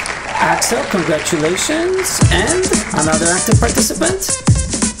 Axel, congratulations. And another active participant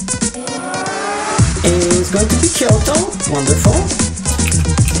is going to be Kyoto. Wonderful.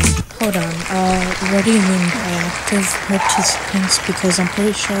 Hold on. What do you mean by active participants? Because I'm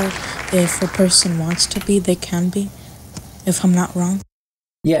pretty sure if a person wants to be, they can be, if I'm not wrong.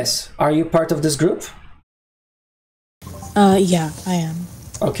 Yes. Are you part of this group? Yeah, I am.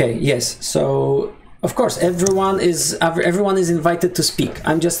 Okay, yes. So, of course, everyone is invited to speak.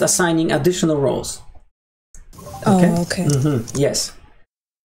 I'm just assigning additional roles. Okay? Oh, okay. Yes.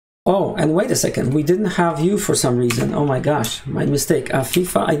 Oh, and wait a second. We didn't have you for some reason. Oh my gosh, my mistake.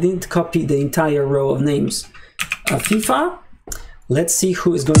 FIFA, I didn't copy the entire row of names. FIFA, let's see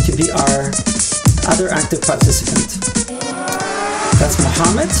who is going to be our other active participant. That's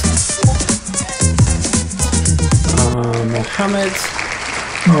Mohammed. Mohammed.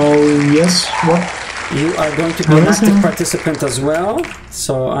 Oh, yes. What? You are going to be an active participant as well.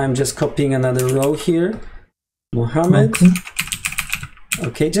 So I'm just copying another row here. Mohammed.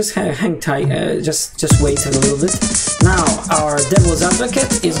 Okay, just hang tight. Just wait a little bit. Now, our devil's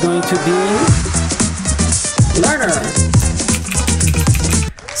advocate is going to be Learner.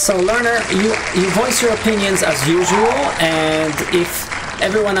 So, Learner, you voice your opinions as usual, and if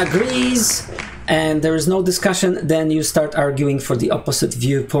everyone agrees and there is no discussion, then you start arguing for the opposite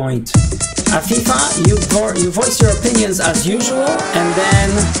viewpoint. Afifa, you voice your opinions as usual, and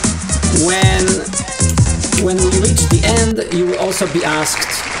then when we reach the end, you will also be asked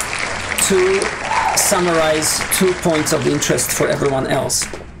to summarize 2 points of interest for everyone else.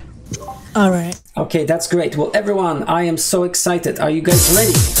 All right. Okay, that's great. Well, everyone, I am so excited. Are you guys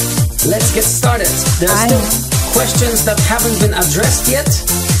ready? Let's get started. There are still questions that haven't been addressed yet,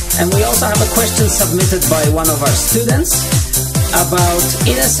 and we also have a question submitted by one of our students about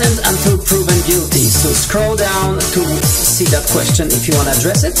innocent until proven guilty. So scroll down to see that question if you want to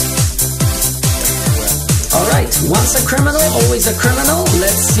address it. All right, once a criminal, always a criminal.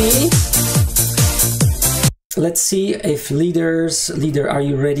 Let's see if leader, are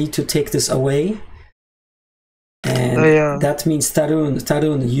you ready to take this away? And that means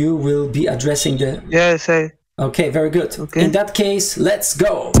Tarun, you will be addressing the... Yes, Okay, very good. Okay. In that case, let's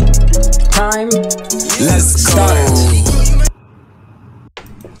go. Time. Let's start.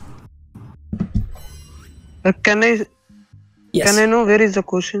 Can I know where is the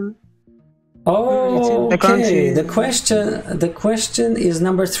question? Oh, I can't okay. see. The question is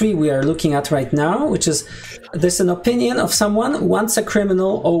number 3 we are looking at right now, which is, there's an opinion of someone, once a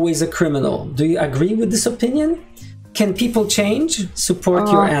criminal, always a criminal. Do you agree with this opinion? Can people change? Support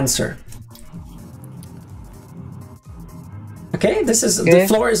your answer. Okay, the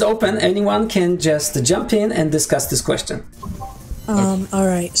floor is open. Anyone can just jump in and discuss this question. All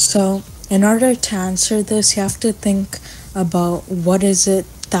right. So in order to answer this, you have to think about what is it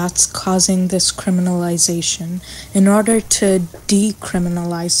that's causing this criminalization. In order to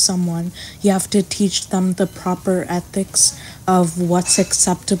decriminalize someone, you have to teach them the proper ethics of what's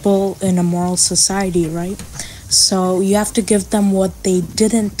acceptable in a moral society, right? So you have to give them what they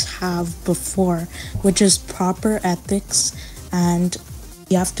didn't have before, which is proper ethics, and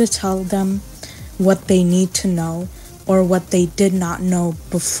you have to tell them what they need to know or what they did not know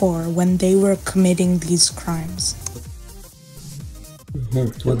before when they were committing these crimes.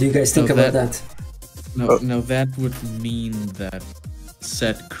 What do you guys think about that? No, that would mean that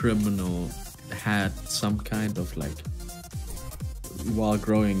said criminal had some kind of while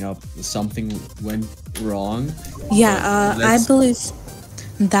growing up, something went wrong. Yeah, I believe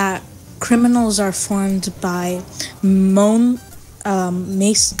that criminals are formed by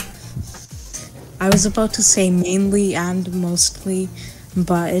I was about to say mainly and mostly,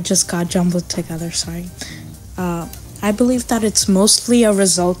 but it just got jumbled together, sorry. I believe that it's mostly a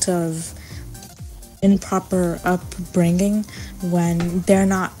result of improper upbringing when they're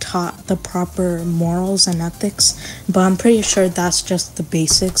not taught the proper morals and ethics, but I'm pretty sure that's just the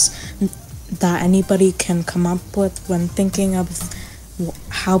basics that anybody can come up with when thinking of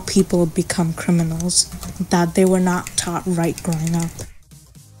how people become criminals, that they were not taught right growing up.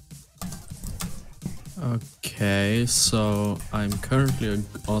 Okay, so I'm currently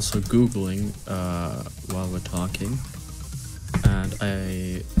also Googling while we're talking, and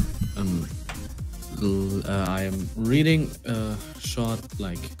I am reading a short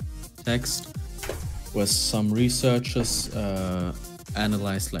text where some researchers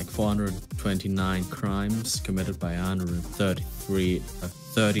analyzed 429 crimes committed by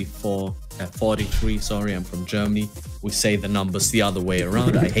 43, sorry, I'm from Germany. We say the numbers the other way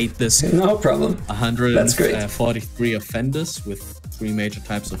around. I hate this. No problem. 143 offenders with 3 major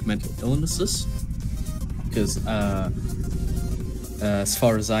types of mental illnesses. Because as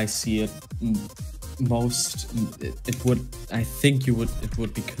far as I see it, it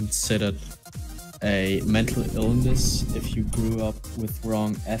would be considered a mental illness if you grew up with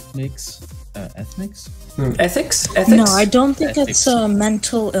wrong ethics? Ethics? No, I don't think it's a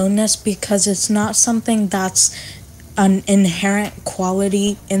mental illness because it's not something that's an inherent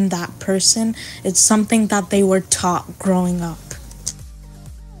quality in that person. It's something that they were taught growing up.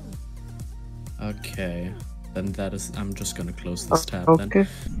 Okay, then I'm just gonna close this tab Okay.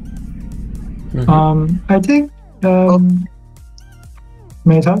 then. I think.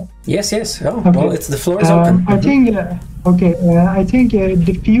 May I talk? Yes. Oh, Okay. well, the floor is open. I think. I think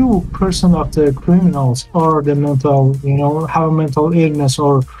the few percent of the criminals are the mental, have a mental illness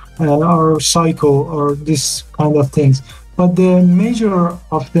or psycho or this kind of things. But the major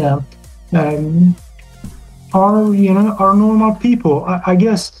of them are normal people. I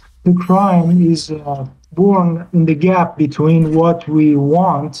guess the crime is born in the gap between what we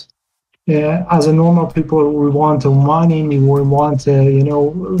want. As a normal people, we want money, we want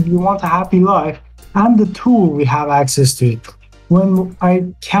we want a happy life, and the tool we have access to it. When I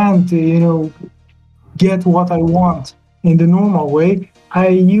can't, get what I want in the normal way, I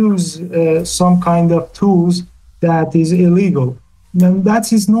use some kind of tools that is illegal. And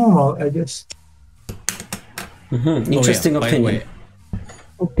that is normal, I guess. Interesting by the opinion. way,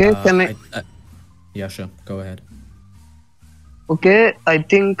 Okay, can I? Yeah, sure. Go ahead. Okay, I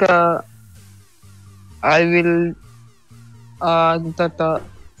think I will that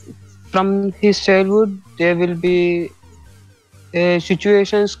from his childhood there will be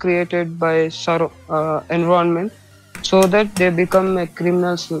situations created by environment so that they become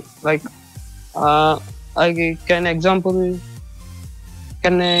criminals.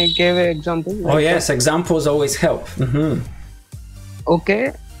 Can I give an example? Oh yes, examples always help.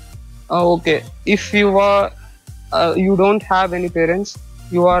 Okay. Okay. If you are you don't have any parents,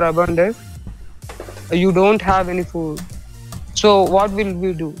 you are abandoned, you don't have any food, so what will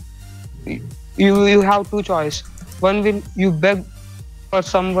we do? You have two choices. One will you beg for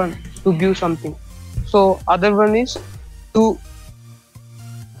someone to give something, so other one is to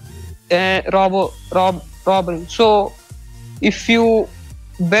robbing. So if you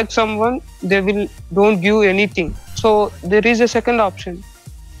beg someone, they don't give anything, so there is a second option.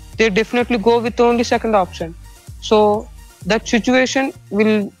 They definitely go with only second option, so that situation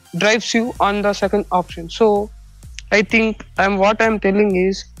will drives you on the second option. So I think what I'm telling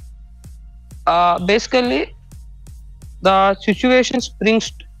is basically the situations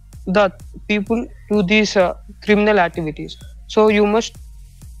brings the people to these criminal activities. So you must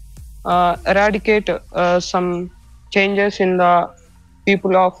eradicate some changes in the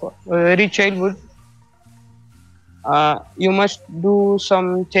people of early childhood. You must do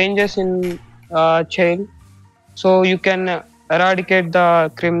some changes in child, so you can eradicate the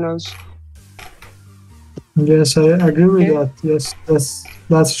criminals. Yes, I agree with that. Yes,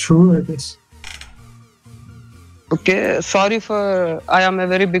 that's true, I guess. Okay, sorry for I am a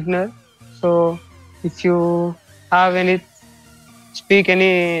very beginner, so if you have speak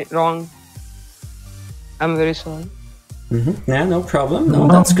any wrong, I'm very sorry. Yeah, no problem. No,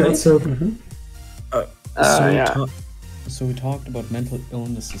 that's great. So Yeah. So we talked about mental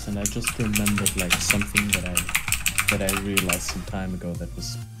illnesses, and I just remembered something that I realized some time ago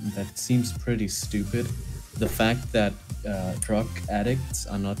that seems pretty stupid. The fact that drug addicts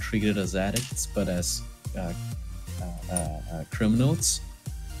are not treated as addicts but as criminals,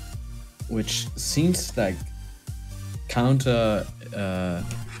 which seems like counter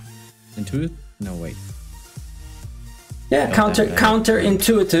intuitive. No, wait. Yeah,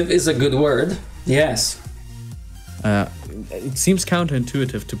 counterintuitive is a good word. Yes. It seems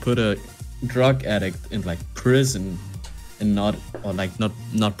counterintuitive to put a drug addict in prison and not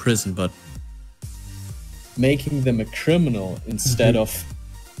prison, but making them a criminal instead of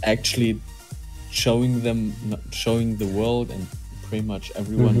actually showing the world and pretty much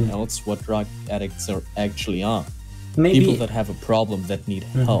everyone else what drug addicts actually are. Maybe people that have a problem that need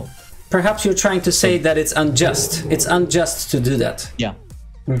help. Perhaps you're trying to say that it's unjust. It's unjust to do that. Yeah.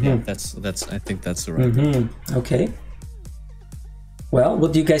 Yeah, that's. I think that's the right. Okay. Well,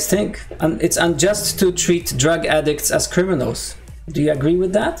 what do you guys think? It's unjust to treat drug addicts as criminals. Do you agree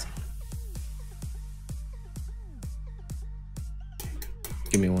with that?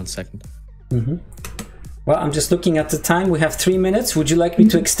 Give me 1 second. Well, I'm just looking at the time. We have 3 minutes. Would you like me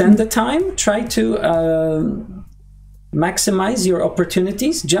to extend the time? Try to maximize your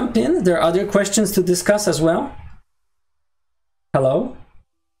opportunities. Jump in. There are other questions to discuss as well. Hello?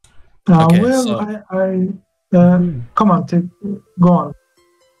 Okay, well, so- come on, go on.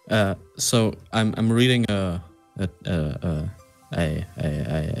 So I'm reading a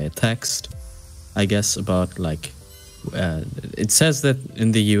text, I guess, about like it says that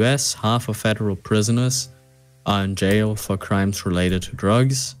in the US, half of federal prisoners are in jail for crimes related to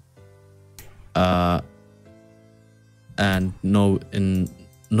drugs. And in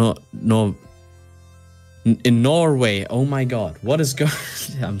Norway, oh my God, what is going?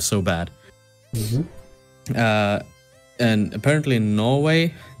 I'm so bad. And apparently in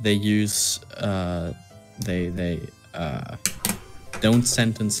Norway, they use they don't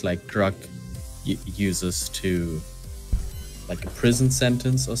sentence like drug users to like a prison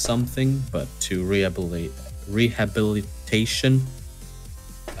sentence or something, but to rehabilitation,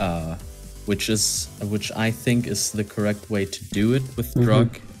 which I think is the correct way to do it with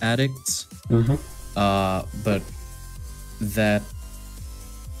drug addicts. But that,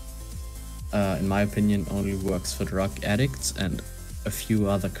 in my opinion, only works for drug addicts and a few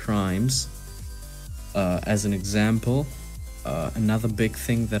other crimes. As an example, another big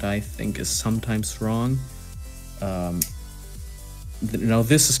thing that I think is sometimes wrong. Now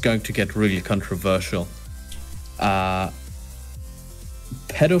this is going to get really controversial.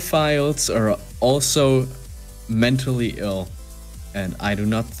 Pedophiles are also mentally ill, and I do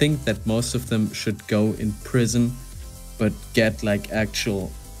not think that most of them should go in prison, but get like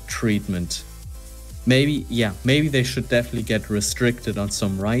actual treatment. Maybe they should definitely get restricted on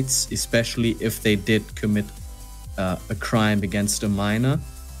some rights, especially if they did commit a crime against a minor.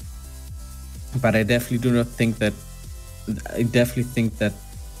 But I definitely do not think that. I definitely think that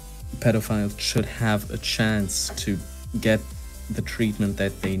pedophiles should have a chance to get the treatment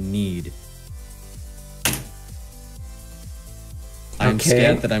that they need. I'm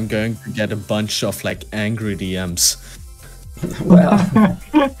scared that I'm going to get a bunch of like angry DMs.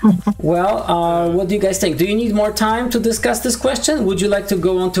 Well, what do you guys think? Do you need more time to discuss this question? Would you like to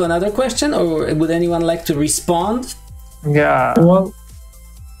go on to another question, or would anyone like to respond? Yeah. Well,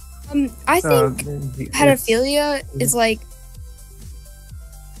 I think pedophilia is like.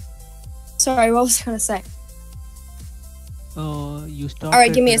 Sorry, what was I gonna say? You stop. All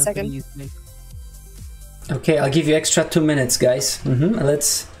right, give me a second. Okay, I'll give you extra 2 minutes, guys.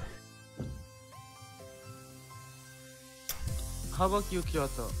 Let's. How about you,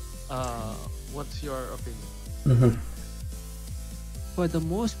 Kyoto? What's your opinion? For the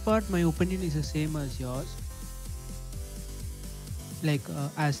most part, my opinion is the same as yours. Like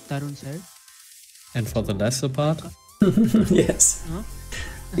as Tarun said. And for the lesser part? Yes.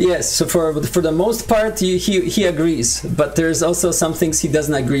 Yes, so for the most part, he agrees, but there's also some things he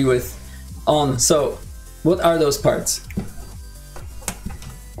doesn't agree with on. So, what are those parts?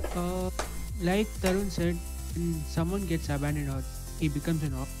 Like Tarun said, when someone gets abandoned or he becomes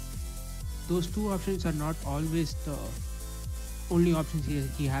an option, those two options are not always the only options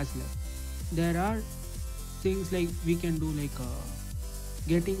he has left. There are things like we can do, like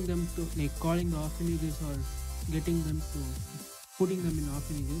getting them to, like calling the orphanages or getting them to, putting them in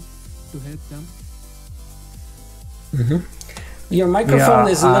orphanages to help them. Your microphone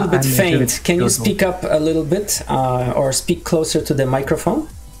is a little bit faint. Can you speak up a little bit or speak closer to the microphone?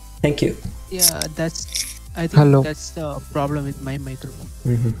 Thank you. Yeah, I think that's the problem with my microphone.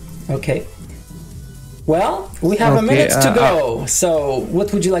 Okay. Well, we have a minute to go. So,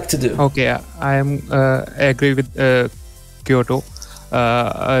 what would you like to do? Okay, I agree with Kyoto.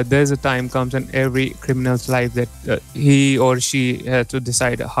 There's a time comes in every criminal's life that he or she has to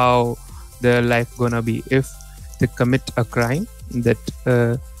decide how their life gonna be. If they commit a crime that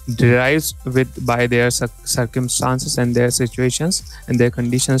derives by their circumstances and their situations and their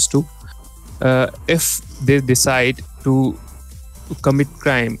conditions too. If they decide to commit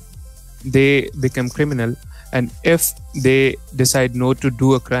crime, they become criminal. And if they decide not to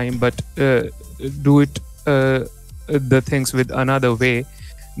do a crime but do it the things with another way,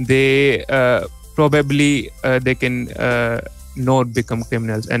 they probably they can not become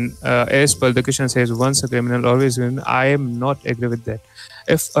criminals. And as per the question says, once a criminal, always a criminal. I am not agree with that.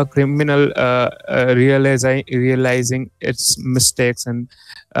 If a criminal realizing its mistakes and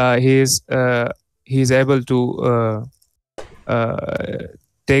he is able to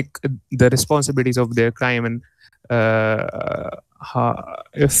take the responsibilities of their crime, and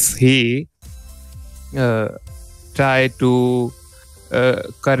if he try to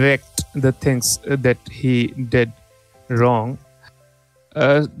correct the things that he did wrong,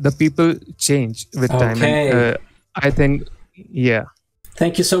 the people change with time. Okay. And I think, yeah.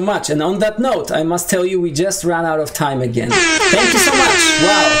 Thank you so much. And on that note, I must tell you, we just ran out of time again. Thank you so much.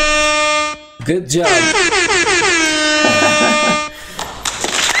 Wow. Good job.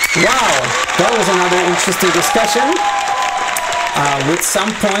 Wow. That was another interesting discussion with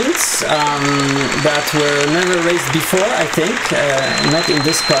some points that were never raised before, I think, not in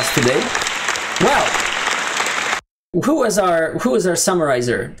this class today. Well, who is our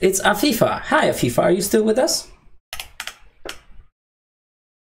summarizer? It's Afifa. Hi, Afifa. Are you still with us?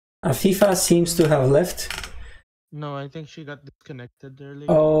 Afifa seems to have left. No, I think she got disconnected earlier.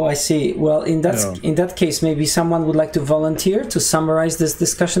 Oh, I see. Well, in that case, maybe someone would like to volunteer to summarize this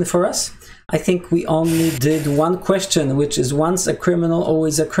discussion for us. I think we only did one question, which is once a criminal,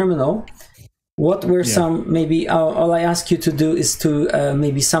 always a criminal. What were some, maybe all I ask you to do is to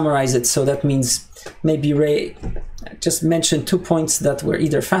maybe summarize it. So that means maybe Ray just mention 2 points that were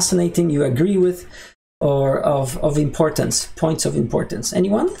either fascinating, you agree with, or of importance, points of importance.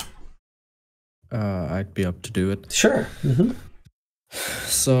 Anyone? I'd be up to do it. Sure. Mm-hmm.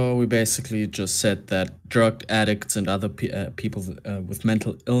 So we basically just said that drug addicts and other people with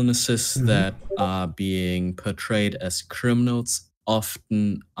mental illnesses that are being portrayed as criminals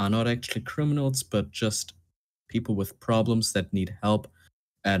often are not actually criminals, but just people with problems that need help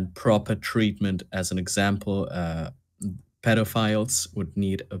and proper treatment. As an example, pedophiles would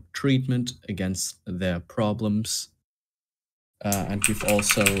need a treatment against their problems. And we've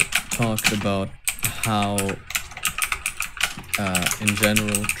also talked about how, in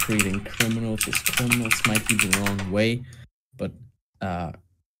general, treating criminals as criminals might be the wrong way, but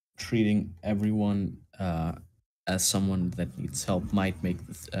treating everyone as someone that needs help might make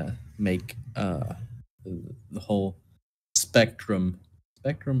the whole spectrum,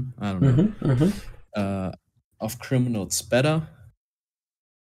 I don't know, of criminals better.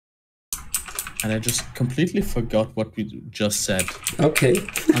 And I just completely forgot what we just said. Okay.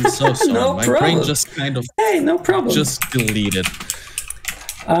 I'm so sorry. No My problem. brain just kind of no problem. Just deleted.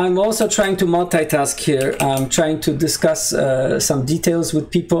 I'm also trying to multitask here. I'm trying to discuss some details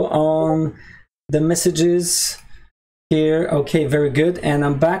with people on the messages here. Okay, very good. And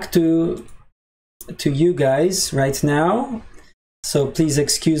I'm back to you guys right now. So please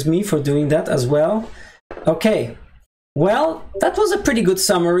excuse me for doing that as well. Okay. Well, that was a pretty good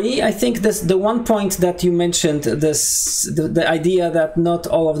summary. I think the one point that you mentioned, the idea that not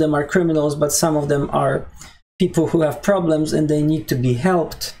all of them are criminals, but some of them are people who have problems and they need to be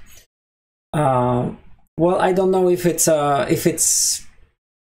helped. Well, I don't know if it's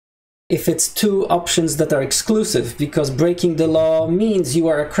two options that are exclusive, because breaking the law means you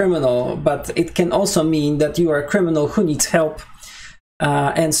are a criminal, but it can also mean that you are a criminal who needs help.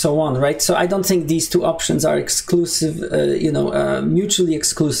 And so on, right? So I don't think these two options are exclusive, mutually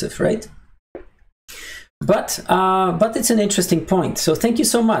exclusive, right? But it's an interesting point. So thank you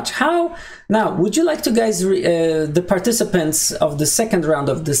so much. Now, would you like to guys, the participants of the second round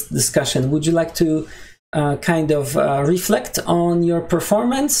of this discussion, would you like to kind of reflect on your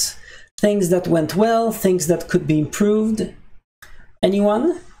performance, things that went well, things that could be improved?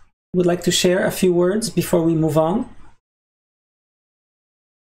 Anyone would like to share a few words before we move on?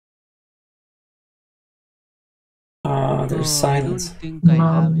 There's silence. I don't think I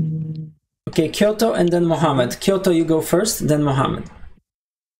have any. Okay, Kyoto and then Mohammed. Kyoto, you go first, then Mohammed.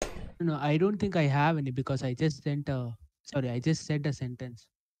 No, I don't think I have any, because I just said a sentence.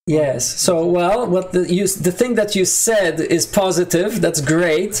 Yes. So, well, the thing that you said is positive. That's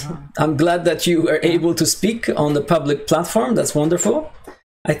great. I'm glad that you are able to speak on the public platform. That's wonderful.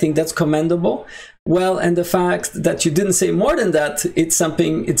 I think that's commendable. Well, and the fact that you didn't say more than that, it's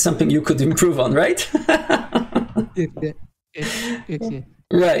something you could improve on, right? Yes.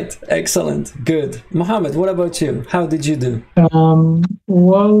 Right. Excellent. Good. Mohammed, what about you? How did you do? I want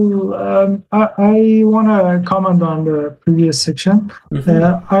to comment on the previous section.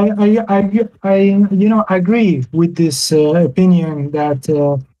 I agree with this opinion that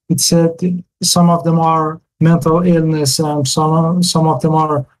it said some of them are mental illness, some of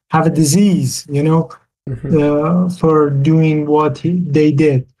them have a disease, for doing what they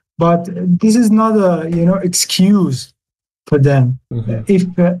did. But this is not a excuse for them. If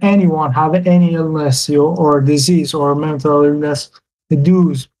anyone have any illness or disease or mental illness,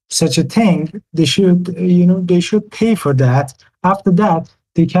 do such a thing, they should pay for that. After that,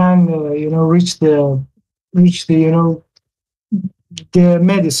 they can reach the the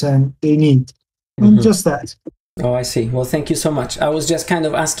medicine they need. And just that. Oh, I see. Well, thank you so much. I was just kind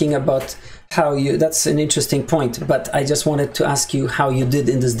of asking about how you, that's an interesting point, but I just wanted to ask you how you did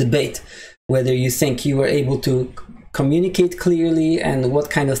in this debate, whether you think you were able to communicate clearly and what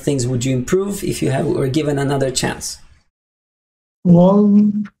kind of things would you improve if you were given another chance? Well,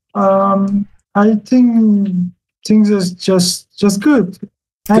 I think things are just good.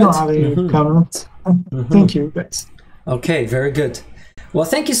 I don't have any comments. Thank you, guys. Okay, very good. Well,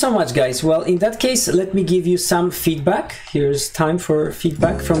 thank you so much, guys. Well, in that case, let me give you some feedback. Here's time for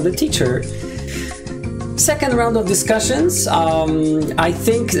feedback from the teacher. Second round of discussions. I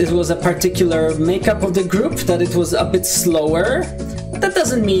think it was a particular makeup of the group, that it was a bit slower. That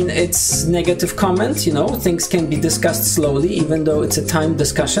doesn't mean it's negative comment, you know, things can be discussed slowly, even though it's a timed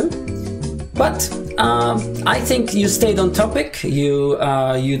discussion. But I think you stayed on topic. You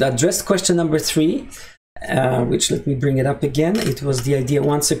addressed question number 3. Which, let me bring it up again. It was the idea,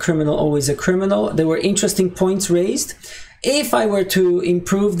 once a criminal, always a criminal. There were interesting points raised. If I were to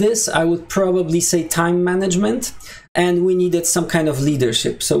improve this, I would probably say time management, and we needed some kind of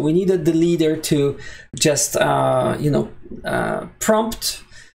leadership. So we needed the leader to just, prompt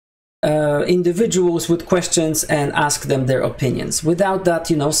individuals with questions and ask them their opinions. Without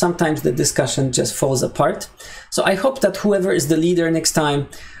that, you know, sometimes the discussion just falls apart. So I hope that whoever is the leader next time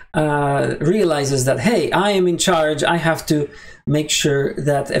realizes that, hey, I am in charge. I have to make sure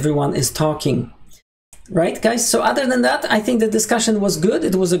that everyone is talking. Right, guys? So other than that, I think the discussion was good.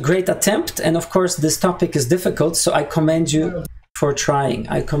 It was a great attempt. And of course, this topic is difficult. So I commend you for trying.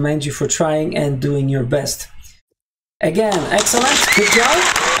 I commend you for trying and doing your best. Again, excellent. Good job.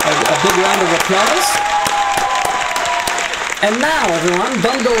 A big round of applause. And now, everyone,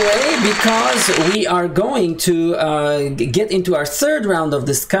 don't go away, because we are going to get into our third round of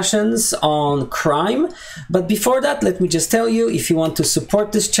discussions on crime. But before that, let me just tell you, if you want to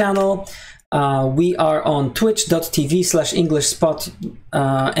support this channel, we are on twitch.tv/EnglishSpot,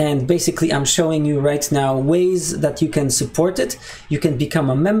 and basically I'm showing you right now ways that you can support it. You can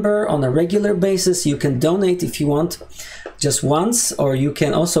become a member on a regular basis. You can donate if you want, just once, or you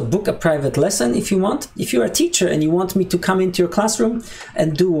can also book a private lesson if you want. If you're a teacher and you want me to come into your classroom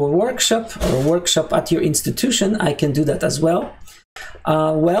and do a workshop at your institution, I can do that as well.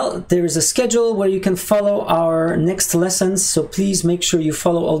 Well, there is a schedule where you can follow our next lessons, so please make sure you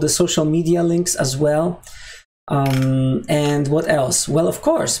follow all the social media links as well. And what else? Well, of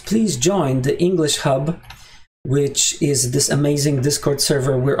course, please join the English Hub, which is this amazing Discord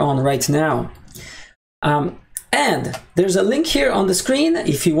server we're on right now. And there's a link here on the screen.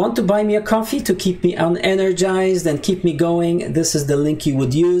 If you want to buy me a coffee to keep me energized and keep me going, this is the link you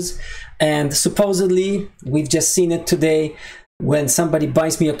would use. And supposedly, we've just seen it today, when somebody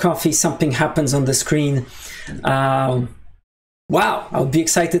buys me a coffee, something happens on the screen. Wow, I'll be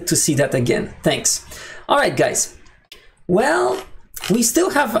excited to see that again. Thanks. All right, guys. Well, we still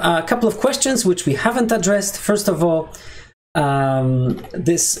have a couple of questions which we haven't addressed. First of all,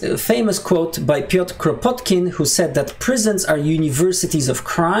 this famous quote by Piotr Kropotkin, who said that prisons are universities of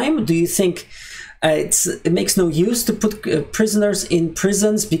crime. Do you think it makes no use to put prisoners in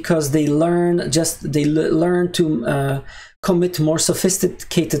prisons because they learn to commit more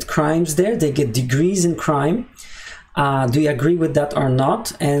sophisticated crimes there? They get degrees in crime. Do you agree with that or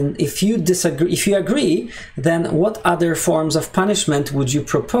not? And if you disagree, if you agree, then what other forms of punishment would you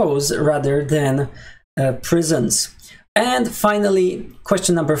propose rather than prisons? And finally,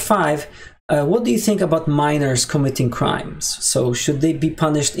 question number 5, what do you think about minors committing crimes? So should they be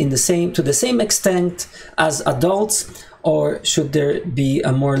punished to the same extent as adults, or should there be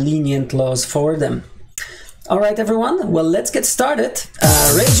a more lenient laws for them? All right, everyone. Well, let's get started.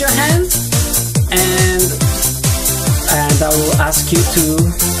 Raise your hand, and I will ask you to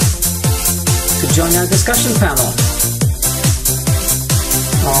join our discussion panel.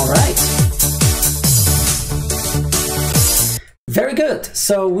 All right. Very good.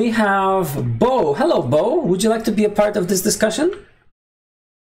 So we have Bo. Hello, Bo. Would you like to be a part of this discussion?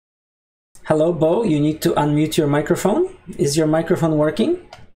 Hello, Bo. You need to unmute your microphone. Is your microphone working?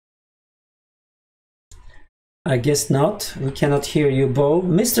 I guess not. We cannot hear you, Bo.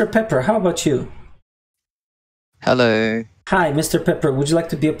 Mr. Pepper, how about you? Hello. Hi, Mr. Pepper. Would you like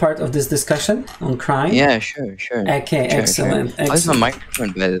to be a part of this discussion on crime? Yeah, sure. Okay, excellent. How's my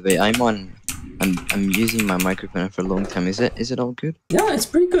microphone, by the way? I'm using my microphone for a long time. Is it all good? Yeah, it's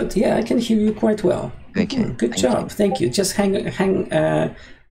pretty good. Yeah, I can hear you quite well. Okay. Good job. Thank you. Just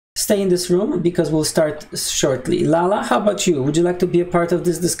stay in this room because we'll start shortly. Lala, how about you? Would you like to be a part of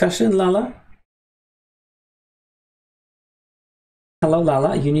this discussion, Lala? Hello,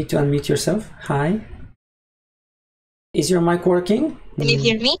 Lala. You need to unmute yourself. Hi. Is your mic working? Can you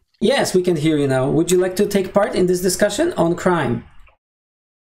hear me? Yes, we can hear you now. Would you like to take part in this discussion on crime?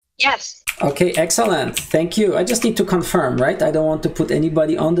 Yes. Okay, excellent. Thank you. I just need to confirm, right? I don't want to put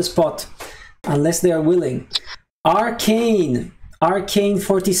anybody on the spot unless they are willing. Arcane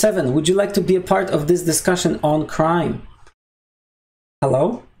 47, would you like to be a part of this discussion on crime?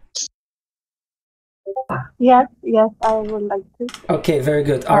 Hello? Yes, I would like to. Okay, very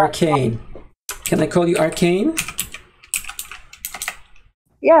good. Arcane. Can I call you Arcane?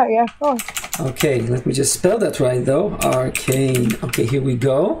 Yeah, sure. Okay, let me just spell that right though. Arcane. Okay, here we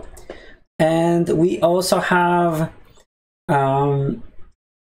go. And we also have another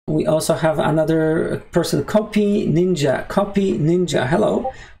person, Copy Ninja. Copy Ninja,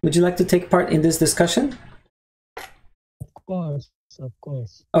 hello. Would you like to take part in this discussion? Of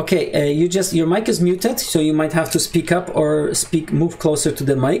course. Okay, your mic is muted, so you might have to speak up or move closer to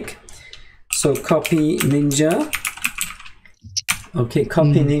the mic. So Copy Ninja. Okay,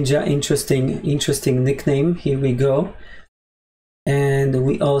 Copy Ninja, interesting nickname. Here we go. And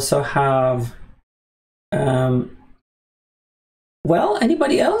we also have well,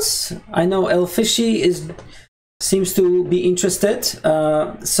 anybody else? I know El Fishy seems to be interested.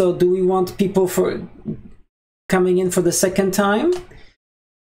 So do we want people for coming in for the second time?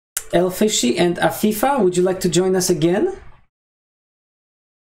 El Fishy and Afifa, would you like to join us again?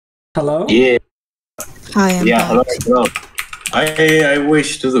 Hello? Yeah. Hi, I'm back. Hello. I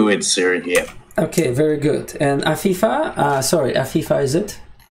wish to do it, sir. Yeah. Okay, very good. And Afifa, sorry, Afifa, is it?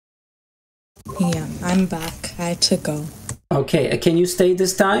 Yeah, I'm back. I had to go. Okay, can you stay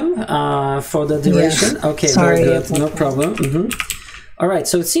this time for the duration? Yeah. Okay, Sorry, very good. No problem. All right,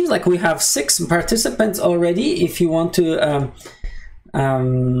 so it seems like we have 6 participants already. If you want to,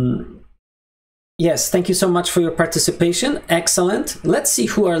 yes, thank you so much for your participation. Excellent. Let's see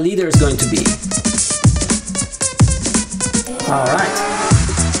who our leader is going to be. All right.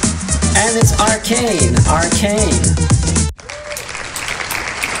 And it's Arcane.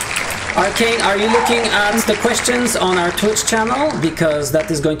 Arcane, are you looking at the questions on our Twitch channel? Because that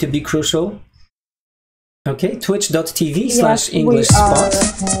is going to be crucial. Okay, twitch.tv/English spot.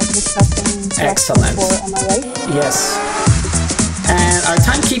 Excellent. Am I right? Yes. And our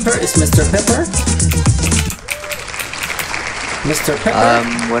timekeeper is Mr. Pepper. Mr. Pepper.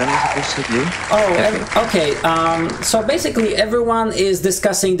 What am I supposed to do? Oh, okay. So basically, everyone is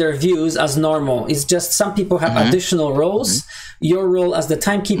discussing their views as normal. It's just some people have additional roles. Your role as the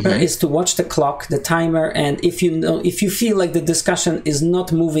timekeeper is to watch the clock, the timer, and if you feel like the discussion is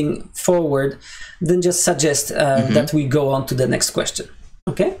not moving forward, then just suggest that we go on to the next question.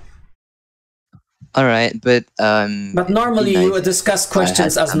 Okay. All right, but normally you would discuss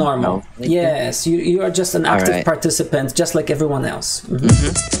questions as normal. Yes, you are just an active participant, just like everyone else.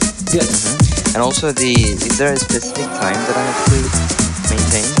 Good. And also, is there a specific time that I have to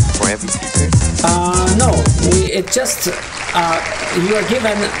maintain for every speaker? No, it just you're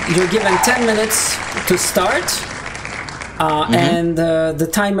given 10 minutes to start, and the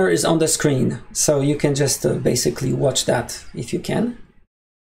timer is on the screen, so you can just basically watch that if you can.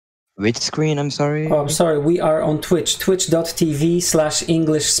 Which screen? I'm sorry. Oh, I'm sorry. We are on Twitch.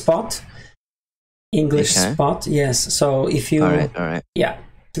 Twitch.tv/English spot. English spot. Yes. So if you, all right. Yeah,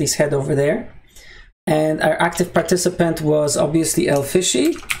 please head over there. And our active participant was obviously El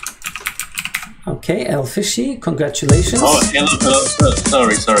Fishy. Okay, El Fishy, congratulations. Oh, hello.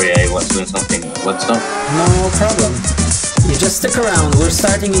 Sorry. I was doing something. What's up? No problem. You just stick around. We're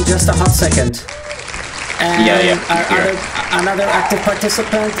starting in just a hot second. And another active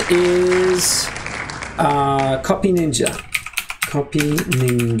participant is Copy Ninja. Copy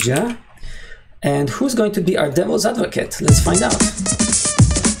Ninja. And who's going to be our devil's advocate? Let's find out.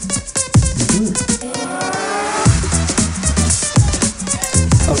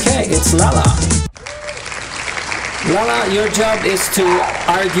 Okay, it's Lala. Lala, your job is to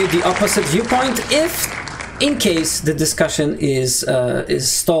argue the opposite viewpoint in case the discussion is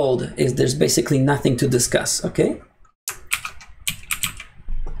stalled, there's basically nothing to discuss, okay?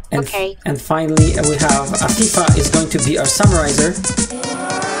 And finally, we have Afifa is going to be our summarizer.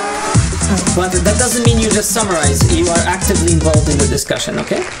 But that doesn't mean you just summarize, you are actively involved in the discussion,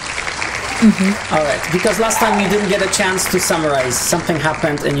 okay? All right, because last time you didn't get a chance to summarize, something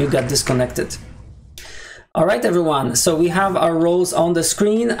happened and you got disconnected. All right, everyone. So we have our roles on the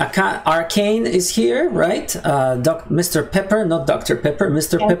screen. Arcane is here, right? Mr. Pepper, not Dr. Pepper,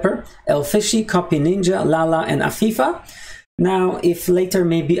 Mr. Pepper, El Fishy, Copy Ninja, Lala, and Afifa. Now, if later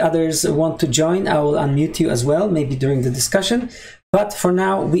maybe others want to join, I will unmute you as well, maybe during the discussion. But for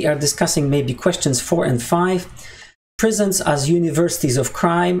now, we are discussing maybe questions 4 and 5. Prisons as universities of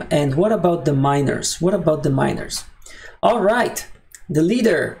crime. And what about the minors? What about the minors? All right, the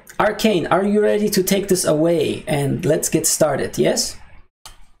leader, Arcane, are you ready to take this away? And let's get started, yes?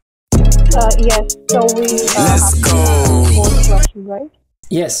 Yes. So we have the fourth question, right?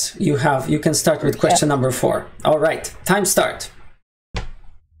 Yes, you have. You can start with question number 4. All right, time start.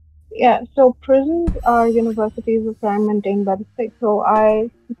 Yeah, so prisons are universities of crime maintained by the state. So I,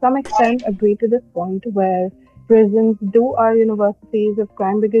 to some extent, agree to this point where prisons are universities of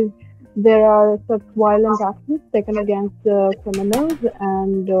crime because there are such violent actions taken against the criminals,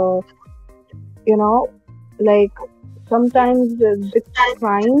 and like sometimes the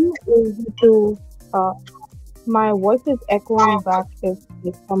crime is to. My voice is echoing back. If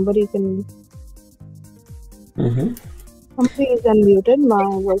somebody can. Somebody is unmuted. My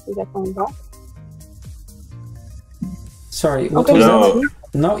voice is echoing back. Sorry, what Okay, was no. that?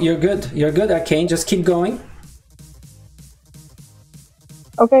 No, you're good. You're good, Arcane. Just keep going.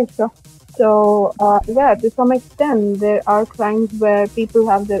 Okay, so yeah, to some extent, there are crimes where people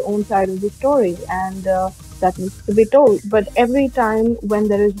have their own side of the story, and that needs to be told. But every time when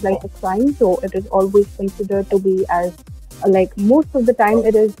there is like a crime, so it is always considered to be as like most of the time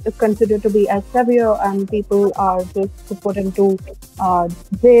it is considered to be as severe, and people are just put into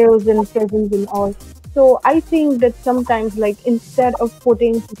jails and prisons and all. So I think that sometimes, like instead of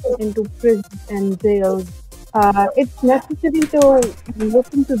putting people into prisons and jails, it's necessary to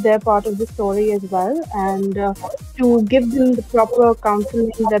look into their part of the story as well, and to give them the proper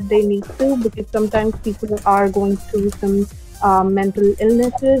counseling that they need to, because sometimes people are going through some mental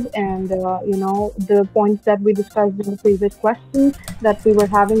illnesses, and the points that we discussed in the previous question that we were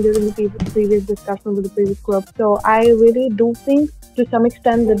having during the previous discussion with the previous group. So I really do think to some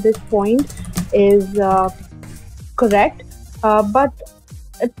extent that this point is correct, but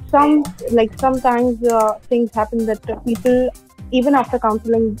sometimes things happen that people, even after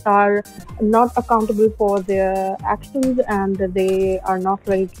counseling, are not accountable for their actions, and they are not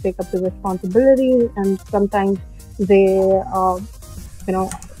ready to take up the responsibility, and sometimes they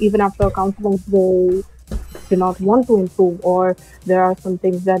even after counseling they do not want to improve, or there are some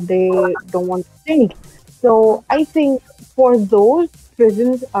things that they don't want to change. So I think for those,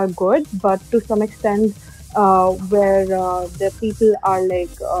 prisons are good, but to some extent where the people are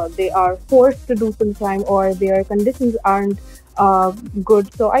they are forced to do some crime, or their conditions aren't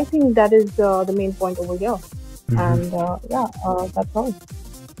good. So I think that is the main point over here. And that's all.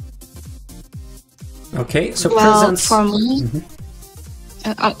 Okay, so Well, prisons. for me,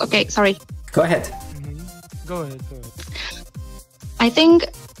 okay, sorry. Go ahead. Go ahead. I think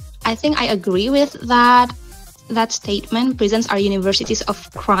I agree with that statement. Prisons are universities of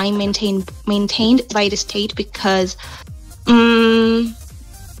crime maintained by the state, because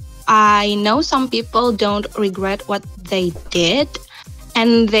I know some people don't regret what they did,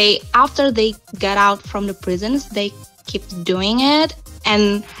 and after they get out from the prisons, they keep doing it,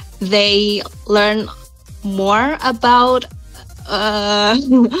 and they learn more about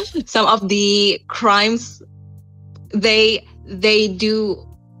some of the crimes. They do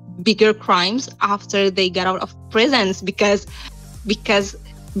bigger crimes after they get out of prisons, because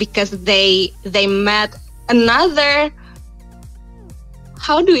they met another,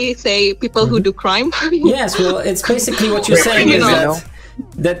 how do we say, people who do crime? Yes, well, it's basically what you're saying is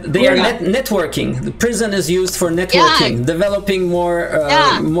that they are networking. The prison is used for networking, developing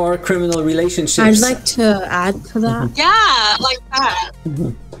more criminal relationships. I'd like to add to that. Yeah, like that.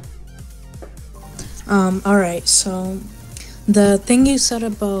 All right, so the thing you said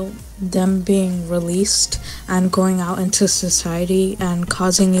about them being released and going out into society and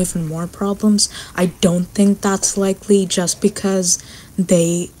causing even more problems, I don't think that's likely, just because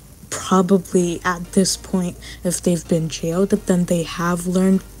they probably at this point, if they've been jailed, then they have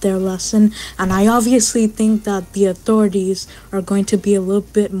learned their lesson. And I obviously think that the authorities are going to be a little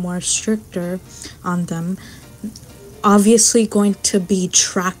bit more stricter on them, obviously going to be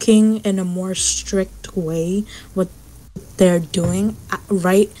tracking in a more strict way what they're doing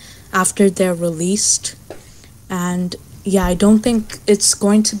right after they're released. And yeah, I don't think it's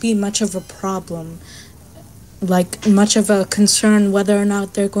going to be much of a problem, like much of a concern, whether or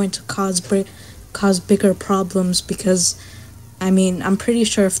not they're going to cause bigger problems, because I mean, I'm pretty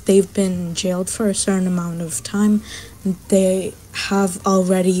sure if they've been jailed for a certain amount of time, they have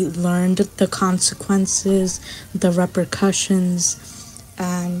already learned the consequences, the repercussions,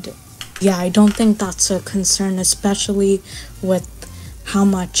 and yeah, I don't think that's a concern, especially with how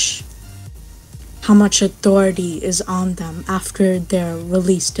much authority is on them after they're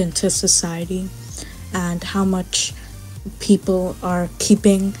released into society, and how much people are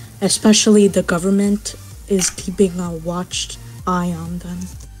keeping, especially the government, is keeping a watched eye on them.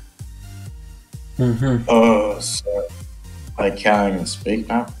 I can speak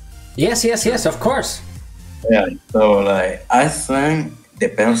now. Yes, yes, yes, of course. Yeah. So like, I think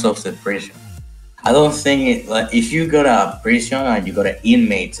depends of the prison. I don't think it like if you got a prison and you got an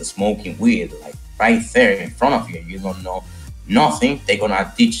inmate smoking weed like right there in front of you, you don't know nothing. They're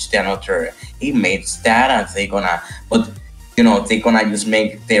gonna teach the another inmates that, and they're gonna, but you know they're gonna just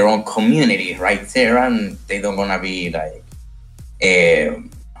make their own community right there, and they don't gonna be like,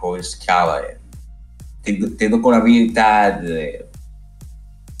 how is it called? They don't gonna be that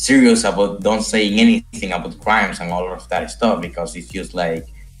serious about don't saying anything about crimes and all of that stuff because it's just like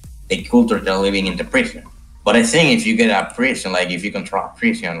the culture they're living in the prison. But I think if you get a prison, like if you control a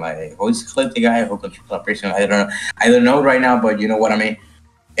prison, like who is the guy who controls a prison? I don't know right now, but you know what I mean.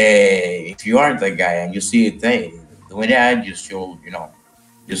 If you are the guy and you see it, hey, doing that, you should,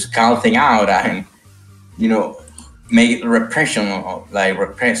 just call thing out and make repression like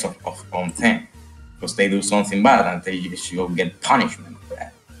repress of on them because they do something bad and they should get punishment for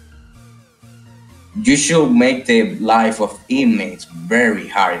that. You should make the life of inmates very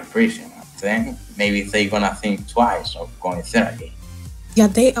hard in prison. Then maybe they're gonna think twice of going therapy. Yeah,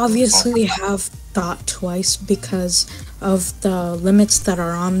 they obviously have thought twice because of the limits that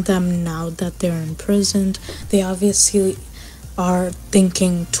are on them now that they're imprisoned. They obviously are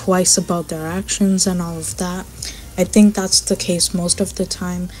thinking twice about their actions and all of that. I think that's the case most of the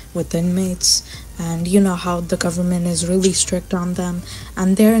time with inmates, and you know how the government is really strict on them,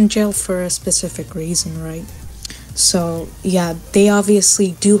 and they're in jail for a specific reason, right? So yeah, they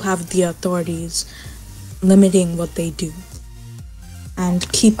obviously do have the authorities limiting what they do and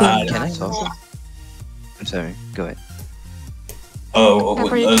keeping. Can I talk? I'm sorry. Go ahead.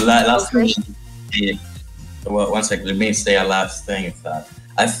 Last thing. Yeah. Well, one second. Let me say a last thing. Is that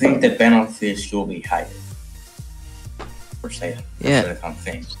I think the penalties should be higher. For saying some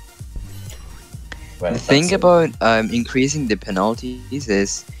things. Well, the thing about increasing the penalties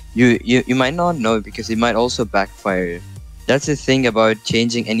is you might not know because it might also backfire. That's the thing about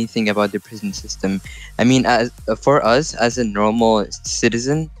changing anything about the prison system. I mean, as for us as a normal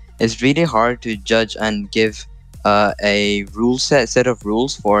citizen, it's really hard to judge and give a set of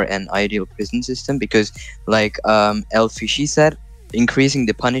rules for an ideal prison system because, like El Fishy said, increasing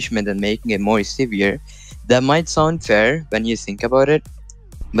the punishment and making it more severe. That might sound fair when you think about it,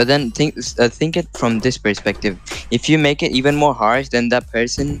 but then think it from this perspective. If you make it even more harsh, then that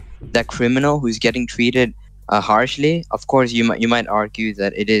person, that criminal who's getting treated harshly, of course you might argue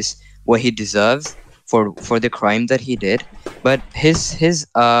that it is what he deserves for the crime that he did. But his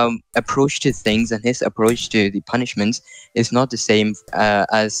approach to things and his approach to the punishments is not the same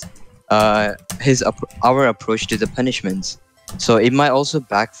as our approach to the punishments. So it might also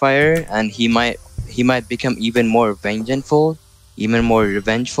backfire, and he might become even more vengeful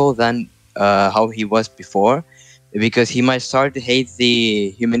than how he was before, because he might start to hate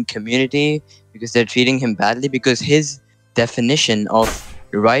the human community because they're treating him badly, because his definition of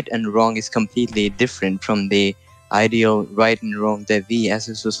right and wrong is completely different from the ideal right and wrong that we as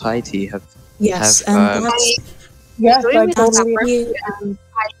a society have. Yes, and that's yes, I totally agree.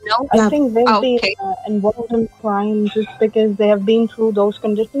 I think they've been involved in crime just because they have been through those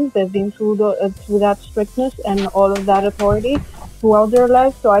conditions. They've been through through that strictness and all of that authority throughout their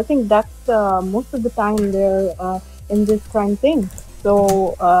life. So I think that's most of the time they're in this crime thing.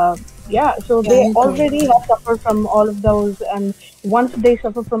 So so they already have suffered from all of those, and once they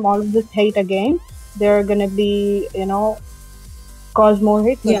suffer from all of this hate again, they're gonna be cause more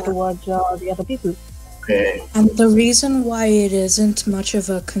hatred towards the other people. And the reason why it isn't much of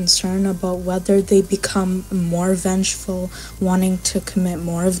a concern about whether they become more vengeful, wanting to commit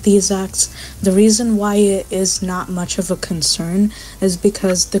more of these acts, the reason why it is not much of a concern is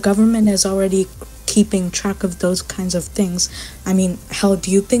because the government is already keeping track of those kinds of things. I mean, hell,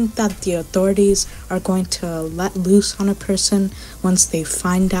 do you think that the authorities are going to let loose on a person once they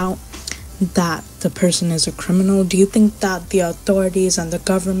find out that the person is a criminal? Do you think that the authorities and the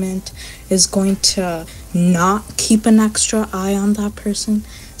government is going to not keep an extra eye on that person?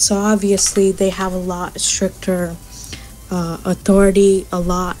 So obviously they have a lot stricter authority, a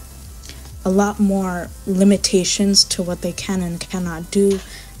lot more limitations to what they can and cannot do,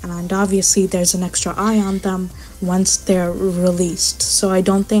 and obviously there's an extra eye on them once they're released. So I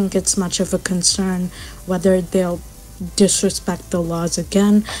don't think it's much of a concern whether they'll disrespect the laws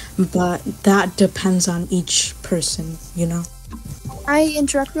again, but that depends on each person, I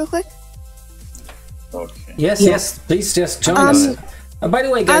interrupt real quick? Okay. Yes, please just join us. By the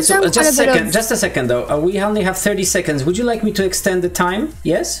way, guys, just a second though. We only have 30 seconds. Would you like me to extend the time?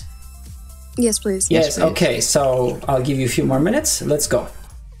 Yes? Yes, please. Yes, okay, so I'll give you a few more minutes. Let's go.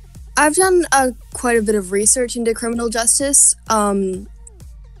 I've done quite a bit of research into criminal justice, and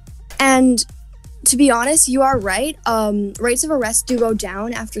to be honest, you are right. Rates of arrest do go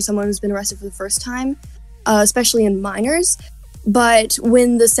down after someone has been arrested for the first time, especially in minors. But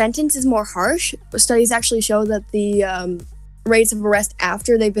when the sentence is more harsh, studies actually show that the rates of arrest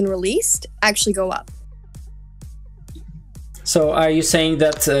after they've been released actually go up. So are you saying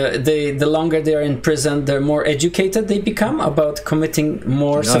that the longer they're in prison, the more educated they become about committing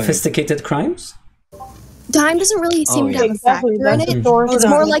more sophisticated crimes? Time doesn't really seem to have a factor in it. Hold It's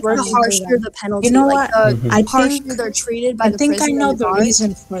on. more like the harsher the penalty. You know like what? the I harsher think they're treated by I the think I prison know and the the guards.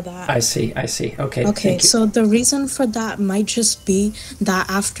 reason for that. I see. Okay, Okay, thank you. so the reason for that might just be that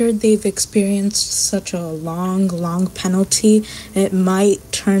after they've experienced such a long penalty, it might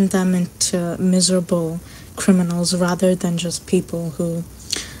turn them into miserable criminals rather than just people who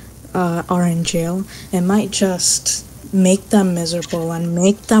are in jail. It might just make them miserable and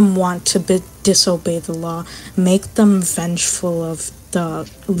make them want to disobey the law, make them vengeful of the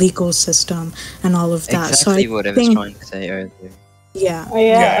legal system and all of that. Exactly So what I was think, trying to say earlier. yeah.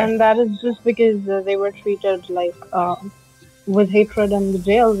 Yeah, and that is just because they were treated like with hatred in the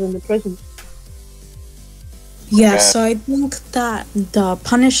jails and the prisons. Yeah, so I think that the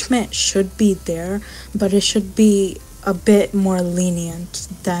punishment should be there, but it should be a bit more lenient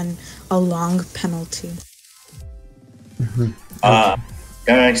than a long penalty.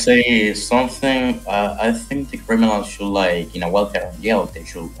 Can I say something? I think the criminals should, like, in a welfare jail, they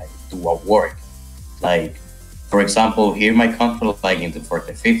should like do a work. Like, for example, here in my country, like in the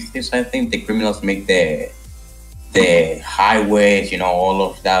 40s, I think the criminals make the highways, all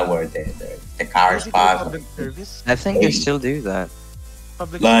of that where the cars pass. I think they still do that.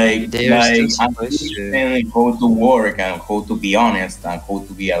 Like They are still I'm supposed to. understanding how to work and how to be honest and how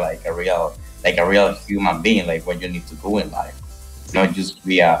to be a real human being, like what you need to do in life, not just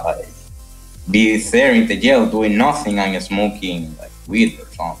be there in the jail doing nothing and smoking like weed or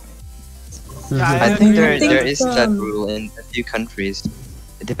something. I think there is that rule in a few countries.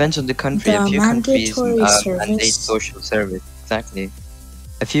 It depends on the country. A The few countries mandatory mandate service. social service. Exactly.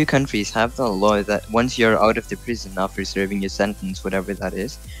 A few countries have the law that once you're out of the prison after serving your sentence, whatever that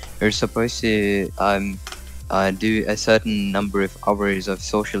is, you're supposed to do a certain number of hours of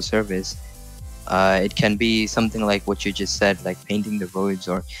social service. It can be something like what you just said, like painting the roads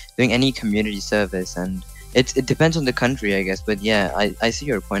or doing any community service, and it depends on the country, I guess. But yeah, I see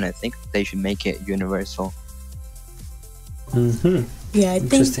your point. I think they should make it universal. Yeah, I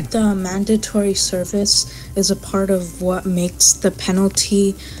think the mandatory service is a part of what makes the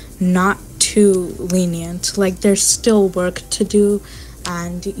penalty not too lenient. Like, there's still work to do,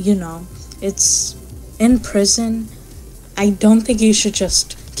 and it's in prison. I don't think you should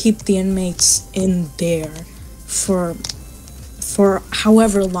just keep the inmates in there for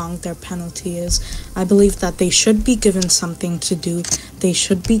however long their penalty is. I believe that they should be given something to do. They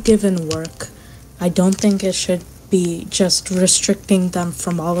should be given work. I don't think it should be just restricting them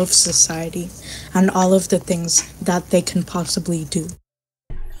from all of society and all of the things that they can possibly do.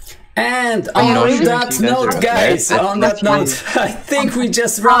 And I'm not on sure that if you guys note, are guys, aware, on but that note, I think we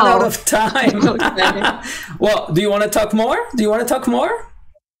just ran out of time. Well, do you want to talk more?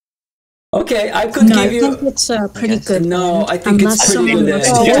 Okay, I could give you. I think it's a pretty good No, end, I think it's unless pretty someone good.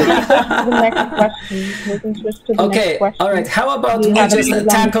 wants to Okay, all right. How about we just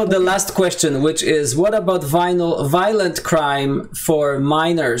tackle the last question, which is, what about violent crime for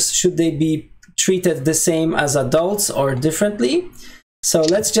minors? Should they be treated the same as adults or differently? So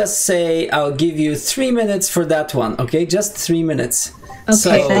let's just say I'll give you 3 minutes for that one. Okay, just 3 minutes. Okay,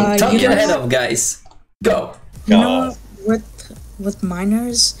 So talk your head what? off, guys. Go. You know, with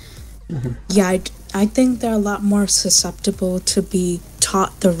minors, yeah, I think they're a lot more susceptible to be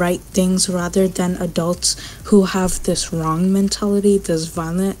taught the right things rather than adults who have this wrong mentality, this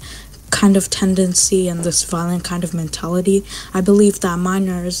violent kind of tendency and this violent kind of mentality. I believe that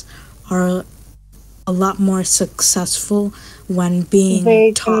minors are a lot more successful when being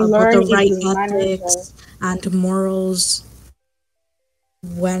They taught can about learn the right easily. Minors ethics and morals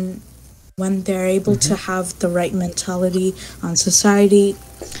when they're able to have the right mentality on society,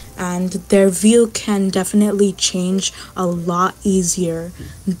 and their view can definitely change a lot easier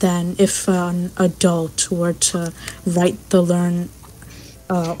than if an adult were to learn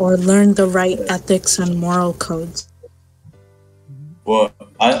the right ethics and moral codes. Well,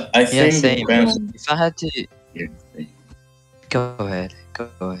 I Yeah, think it same. depends. If I had to, go ahead.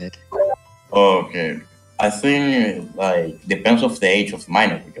 Okay, I think like depends of the age of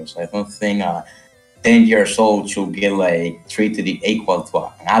minor, because I don't think 10 years old should get like treated equal to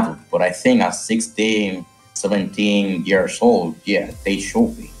an adult. But I think at 16, 17 years old, yeah, they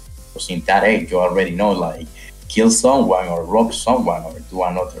should be. Because in that age, you already know, like, kill someone or rob someone or do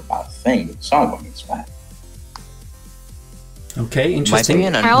another bad thing with someone. It's bad. Okay, Might interesting. be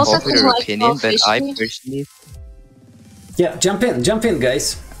an I also think unpopular like opinion, but I officially. personally, Yeah, jump in,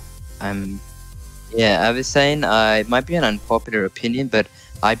 guys. yeah, I was saying it might be an unpopular opinion, but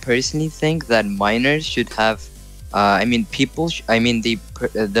I personally think that minors should have, I mean,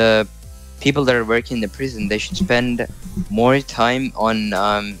 the people that are working in the prison, they should spend more time on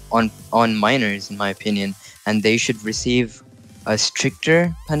minors, in my opinion, and they should receive a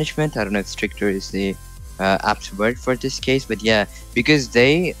stricter punishment. I don't know if stricter is the apt word for this case, but yeah, because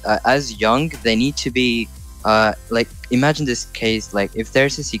they, as young, they need to be like, imagine this case, like if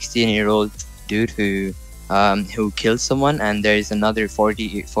there's a 16-year-old dude who kills someone, and there is another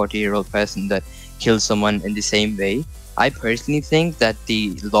 40-year-old person that kills someone in the same way. I personally think that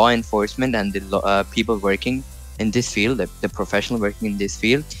the law enforcement and the people working in this field, the professional working in this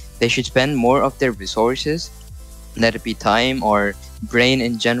field, they should spend more of their resources, let it be time or brain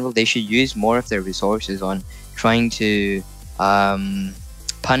in general, they should use more of their resources on trying to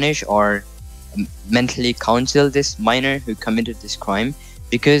punish or mentally counsel this minor who committed this crime.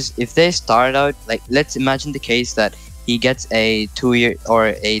 Because if they start out, like, let's imagine the case that he gets a 2-year or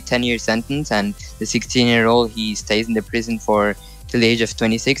a 10-year sentence, and the 16-year-old, he stays in the prison for till the age of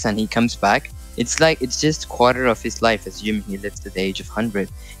 26, and he comes back. It's like, it's just quarter of his life, assuming he lives to the age of 100.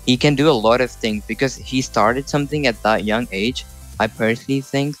 He can do a lot of things because he started something at that young age. I personally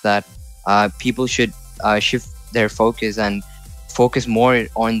think that people should shift their focus and focus more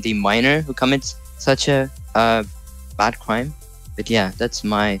on the minor who commits such a bad crime. But yeah, that's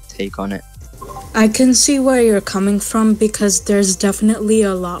my take on it. I can see where you're coming from, because there's definitely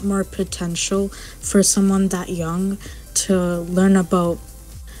a lot more potential for someone that young to learn about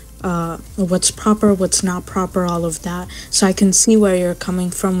what's proper, what's not proper, all of that. So I can see where you're coming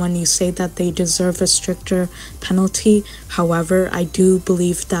from when you say that they deserve a stricter penalty. However, I do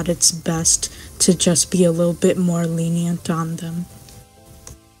believe that it's best to just be a little bit more lenient on them,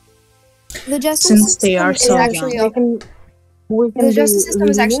 The justice since they system are is so actually young. the justice system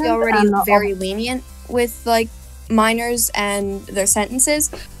is actually lenient already and very lenient with like minors and their sentences,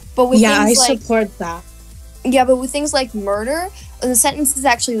 but with Yeah, I things like support that. yeah, but with things like murder, the sentence is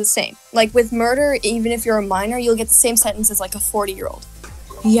actually the same. Like with murder, even if you're a minor, you'll get the same sentence as like a 40-year-old.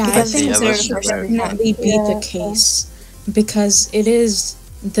 Yeah, I Because think it's that considered should a first degree crime. definitely be the case, because it is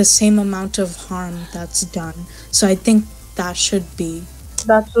the same amount of harm that's done. So I think that should be.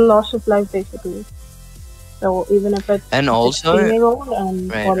 That's a loss of life, basically. So even if it's And also, 16-year-old and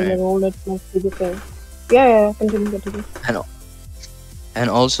right, 40-year-old, it must be the same. Yeah, continue. And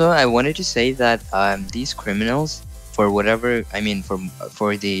also, I wanted to say that these criminals, for whatever, I mean,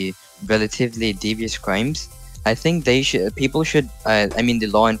 for the relatively devious crimes, I think people should, I mean, the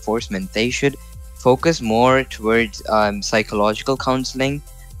law enforcement, they should focus more towards psychological counseling,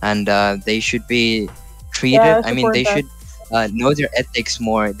 and they should be treated. Yeah, I mean, support they that. should know their ethics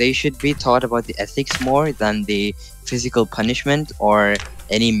more. They should be taught about the ethics more than the physical punishment or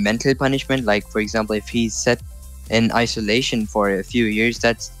any mental punishment. Like, for example, if he's set in isolation for a few years,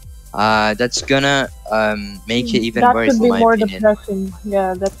 that's gonna make it even That worse, could in be my more opinion. depressing.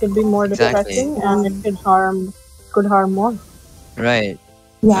 Yeah, that could be more Exactly. depressing, and it could harm more. Right.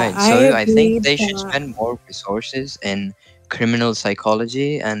 Yeah, Right. I So I agree think they should that. spend more resources in criminal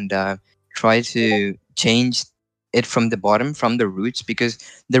psychology and try to change it from the bottom, from the roots, because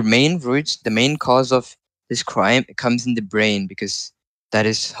the main cause of this crime comes in the brain, because that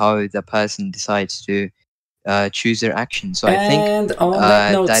is how the person decides to choose their action. So I think And on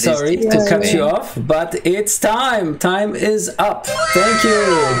that note, that is the sorry to best cut way. you off, but it's time. Time is up. Thank you.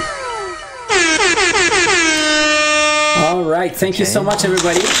 All right. Thank you so much,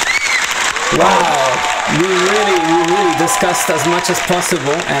 everybody. Wow. We really discussed as much as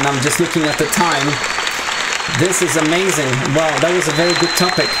possible, and I'm just looking at the time. This is amazing. Wow, that was a very good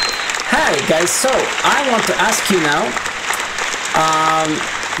topic. Hi, guys. So I want to ask you now.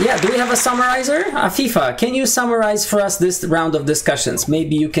 Yeah, do we have a summarizer? Afifa, can you summarize for us this round of discussions?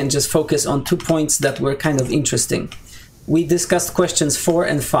 Maybe you can just focus on 2 points that were kind of interesting. We discussed questions 4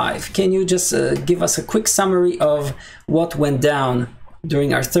 and 5. Can you just give us a quick summary of what went down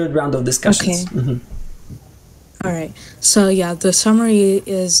during our third round of discussions? Okay. Mhm. All right. So yeah, the summary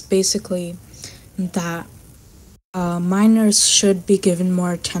is basically that minors should be given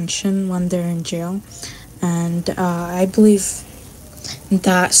more attention when they're in jail, and I believe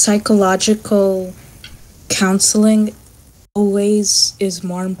that psychological counseling always is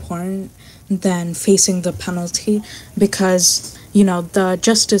more important than facing the penalty, because the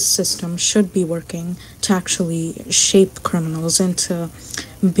justice system should be working to actually shape criminals into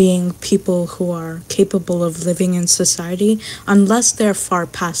being people who are capable of living in society, unless they're far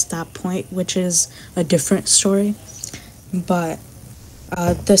past that point, which is a different story. But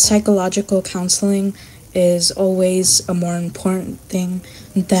the psychological counseling is always a more important thing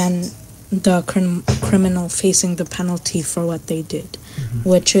than the criminal facing the penalty for what they did,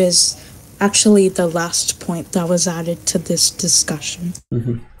 which is actually the last point that was added to this discussion.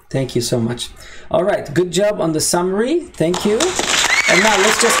 Thank you so much. All right, good job on the summary. Thank you. And now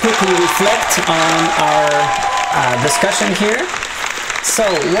let's just quickly reflect on our discussion here. So,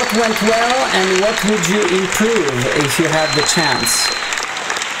 what went well and what would you improve if you had the chance?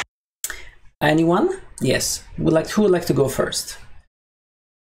 Anyone? Yes. Who would like to go first?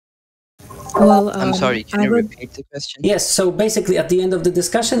 Well, I'm sorry, can you repeat the question? Yes, so basically at the end of the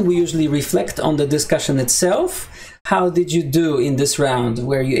discussion, we usually reflect on the discussion itself. How did you do in this round?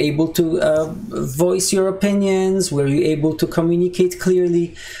 Were you able to voice your opinions? Were you able to communicate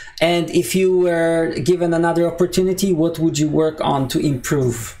clearly? And if you were given another opportunity, what would you work on to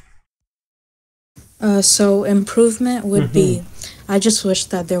improve? So improvement would be, I just wish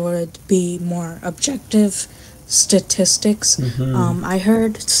that there would be more objective statistics. I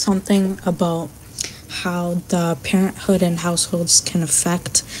heard something about how the parenthood and households can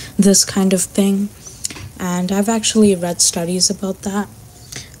affect this kind of thing, and I've actually read studies about that.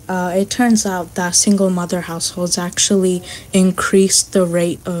 It turns out that single mother households actually increase the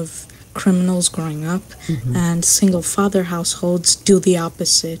rate of criminals growing up, and single father households do the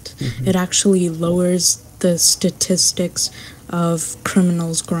opposite. It actually lowers the statistics of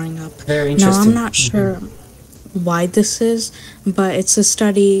criminals growing up. Very Now, interesting. I'm not sure why this is, but it's a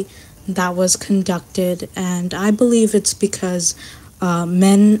study that was conducted, and I believe it's because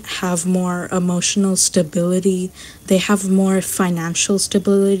men have more emotional stability, they have more financial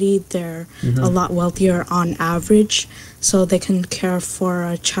stability, they're a lot wealthier on average, so they can care for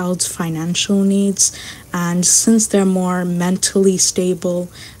a child's financial needs. And since they're more mentally stable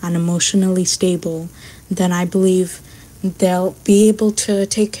and emotionally stable, then I believe they'll be able to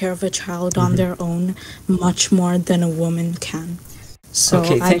take care of a child on their own much more than a woman can. So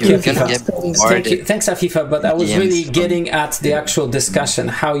Okay, I thank you, believe that's Afifa. the reason. Thanks, Afifa. But I was DMs really from- getting at the actual discussion,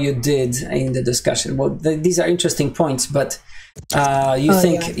 how you did in the discussion. Well, these are interesting points, but you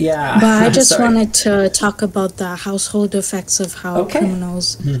think, yeah. But I just sorry. wanted to talk about the household effects of how Okay.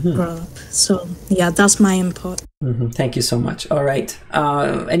 criminals grow up. So yeah, that's my input. Thank you so much. All right.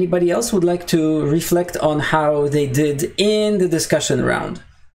 Anybody else would like to reflect on how they did in the discussion round?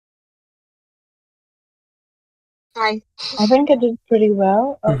 I think I did pretty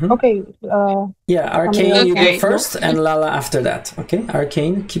well. Okay. Yeah, somebody Arcane, else you go wants to go? first, and Lala after that. Okay,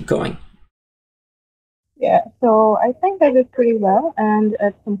 Arcane, keep going. Yeah, so I think I did pretty well, and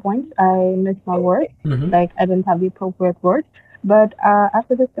at some point I missed my word, like I didn't have the appropriate word. But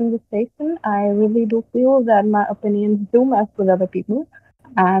after this conversation, I really do feel that my opinions do mess with other people,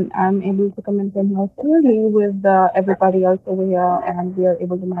 and I'm able to communicate more clearly with everybody else over here, and we are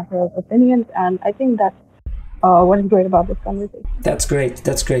able to match our opinions. And I think that's what is great about this conversation. That's great.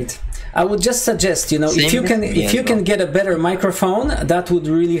 That's great. I would just suggest, if Same you with can, me if as you can well. get a better microphone, that would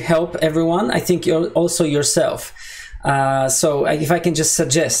really help everyone. I think you're also yourself. So if I can just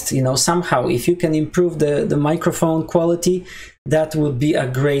suggest, somehow, if you can improve the microphone quality, that would be a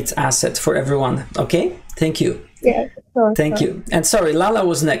great asset for everyone. Okay. Thank you. Yeah, sure. Thank you. And sorry, Lala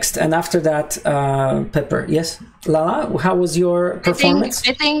was next, and after that, Pepper. Yes, Lala, how was your performance?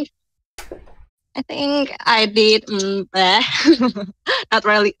 I think I did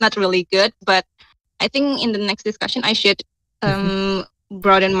not really good, but I think in the next discussion I should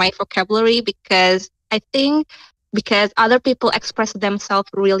broaden my vocabulary, because I think because other people express themselves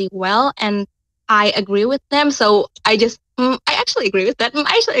really well and I agree with them, so I just I actually agree with that. I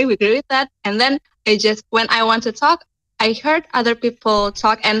actually agree with that, and then when I want to talk, I heard other people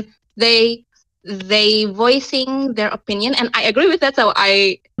talk and they voicing their opinion, and I agree with that, so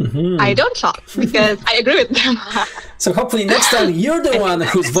I don't talk because I agree with them. So hopefully next time you're the one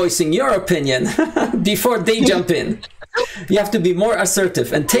who's voicing your opinion before they jump in. You have to be more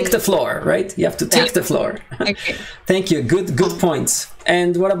assertive and take the floor, right? You have to take the floor. Okay. Thank you. Good points.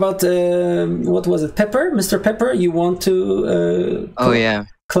 And what about what was it, Pepper? Mr. Pepper, you want to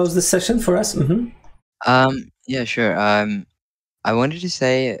close the session for us? Yeah, sure. I wanted to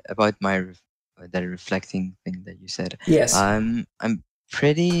say about that reflecting thing that you said. Yes. I'm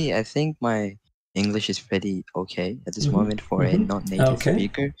pretty. I think my English is pretty okay at this Mhm, moment for a mhm. non-native Okay.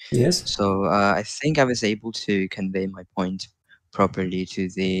 speaker. Yes. So I think I was able to convey my point properly to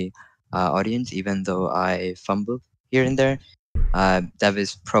the audience, even though I fumbled here and there. That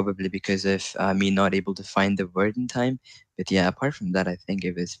was probably because of me not able to find the word in time. But yeah, apart from that, I think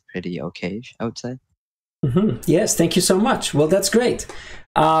it was pretty okay, I would say. Yes, thank you so much. Well, that's great.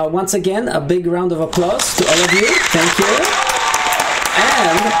 Once again, a big round of applause to all of you. Thank you.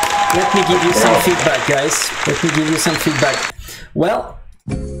 And let me give you some feedback, guys. Let me give you some feedback. Well,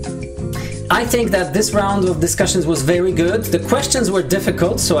 I think that this round of discussions was very good. The questions were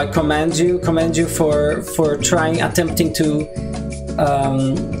difficult, so I commend you for attempting to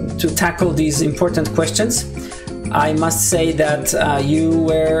tackle these important questions. I must say that you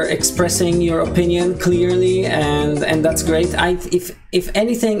were expressing your opinion clearly, and that's great. If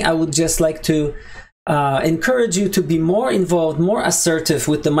anything, I would just like to encourage you to be more involved, more assertive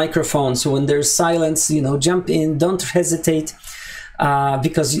with the microphone. So when there's silence, jump in, don't hesitate,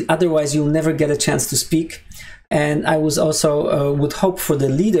 because otherwise you'll never get a chance to speak. And I was also would hope for the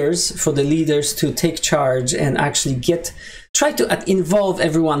leaders to take charge and actually try to involve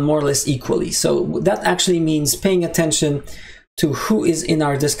everyone more or less equally. So that actually means paying attention to who is in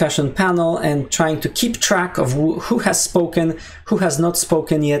our discussion panel and trying to keep track of who has spoken, who has not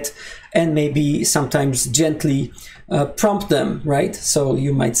spoken yet, and maybe sometimes gently prompt them, right? So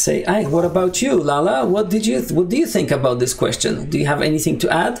you might say, "Hey, what about you, Lala? What do you think about this question? Do you have anything to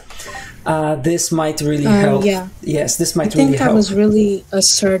add?" This might really help. Yeah. Yes, this might I think really help. I was really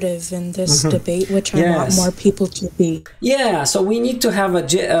assertive in this debate, which I want more people to be. Yeah, so we need to have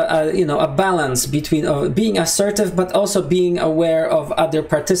a balance between being assertive, but also being aware of other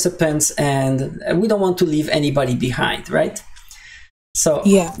participants, and we don't want to leave anybody behind, right? So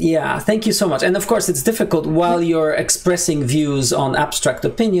yeah, thank you so much. And of course, it's difficult while you're expressing views on abstract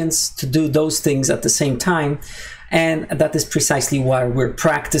opinions to do those things at the same time. And that is precisely why we're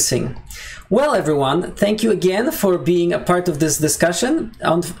practicing. Well, everyone, thank you again for being a part of this discussion.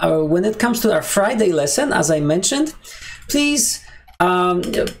 When it comes to our Friday lesson, as I mentioned, please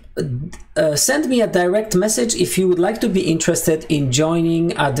send me a direct message if you would like to be interested in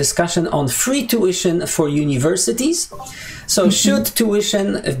joining a discussion on free tuition for universities. So should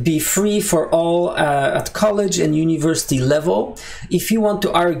tuition be free for all at college and university level? If you want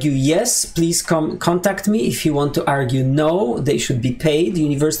to argue yes, please contact me. If you want to argue no, they should be paid,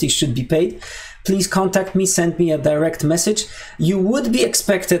 universities should be paid, please contact me, send me a direct message. You would be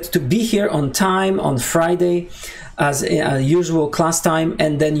expected to be here on time on Friday as usual class time,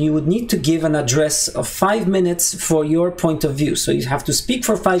 and then you would need to give an address of 5 minutes for your point of view. So you have to speak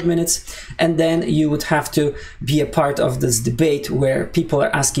for 5 minutes, and then you would have to be a part of this debate where people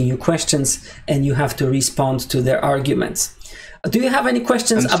are asking you questions and you have to respond to their arguments. Do you have any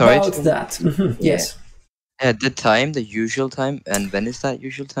questions about that? Yes. At the time, the usual time, and when is that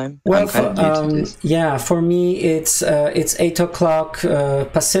usual time? Well, I'm kind of new to this. yeah, for me it's 8 o'clock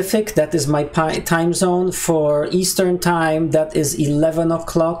Pacific. That is my time zone. For Eastern time, that is 11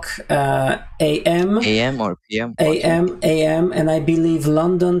 o'clock a.m. AM or PM? AM, and I believe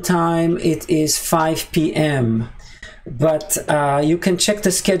London time it is 5 p.m. But you can check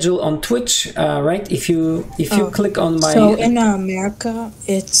the schedule on Twitch, right? If you click on my. So in America,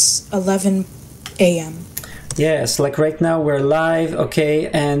 it's 11 a.m. Yes, like right now we're live, okay,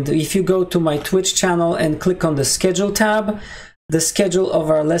 and if you go to my Twitch channel and click on the schedule tab, the schedule of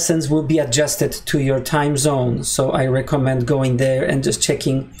our lessons will be adjusted to your time zone. So I recommend going there and just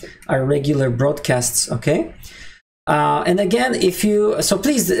checking our regular broadcasts, okay? And again,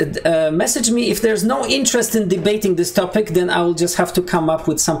 please message me. If there's no interest in debating this topic, then I will just have to come up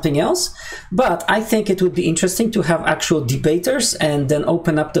with something else. But I think it would be interesting to have actual debaters and then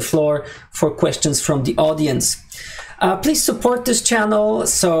open up the floor for questions from the audience. Please support this channel,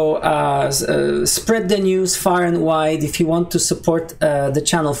 so spread the news far and wide. If you want to support the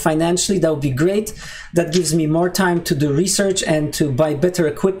channel financially, that would be great. That gives me more time to do research and to buy better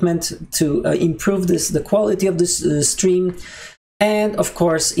equipment to improve the quality of this stream. And of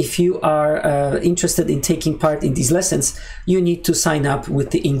course, if you are interested in taking part in these lessons, you need to sign up with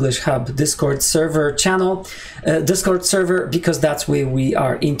the English Hub Discord server channel, Discord server, because that's where we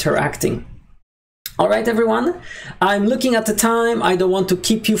are interacting. All right, everyone, I'm looking at the time. I don't want to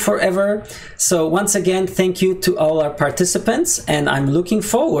keep you forever. So once again, thank you to all our participants, and I'm looking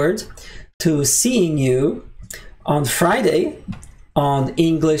forward to seeing you on Friday on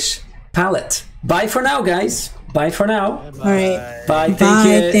English Palette. Bye for now, guys. Bye for now. All right. Bye. Thank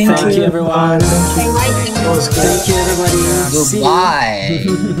you. Thank you, everyone. Thank you, everybody.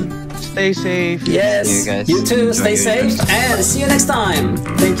 Goodbye. Stay safe. Yes. You guys. You too. Enjoy Stay your safe evening. and see you next time.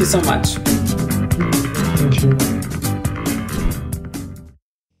 Thank you so much. you.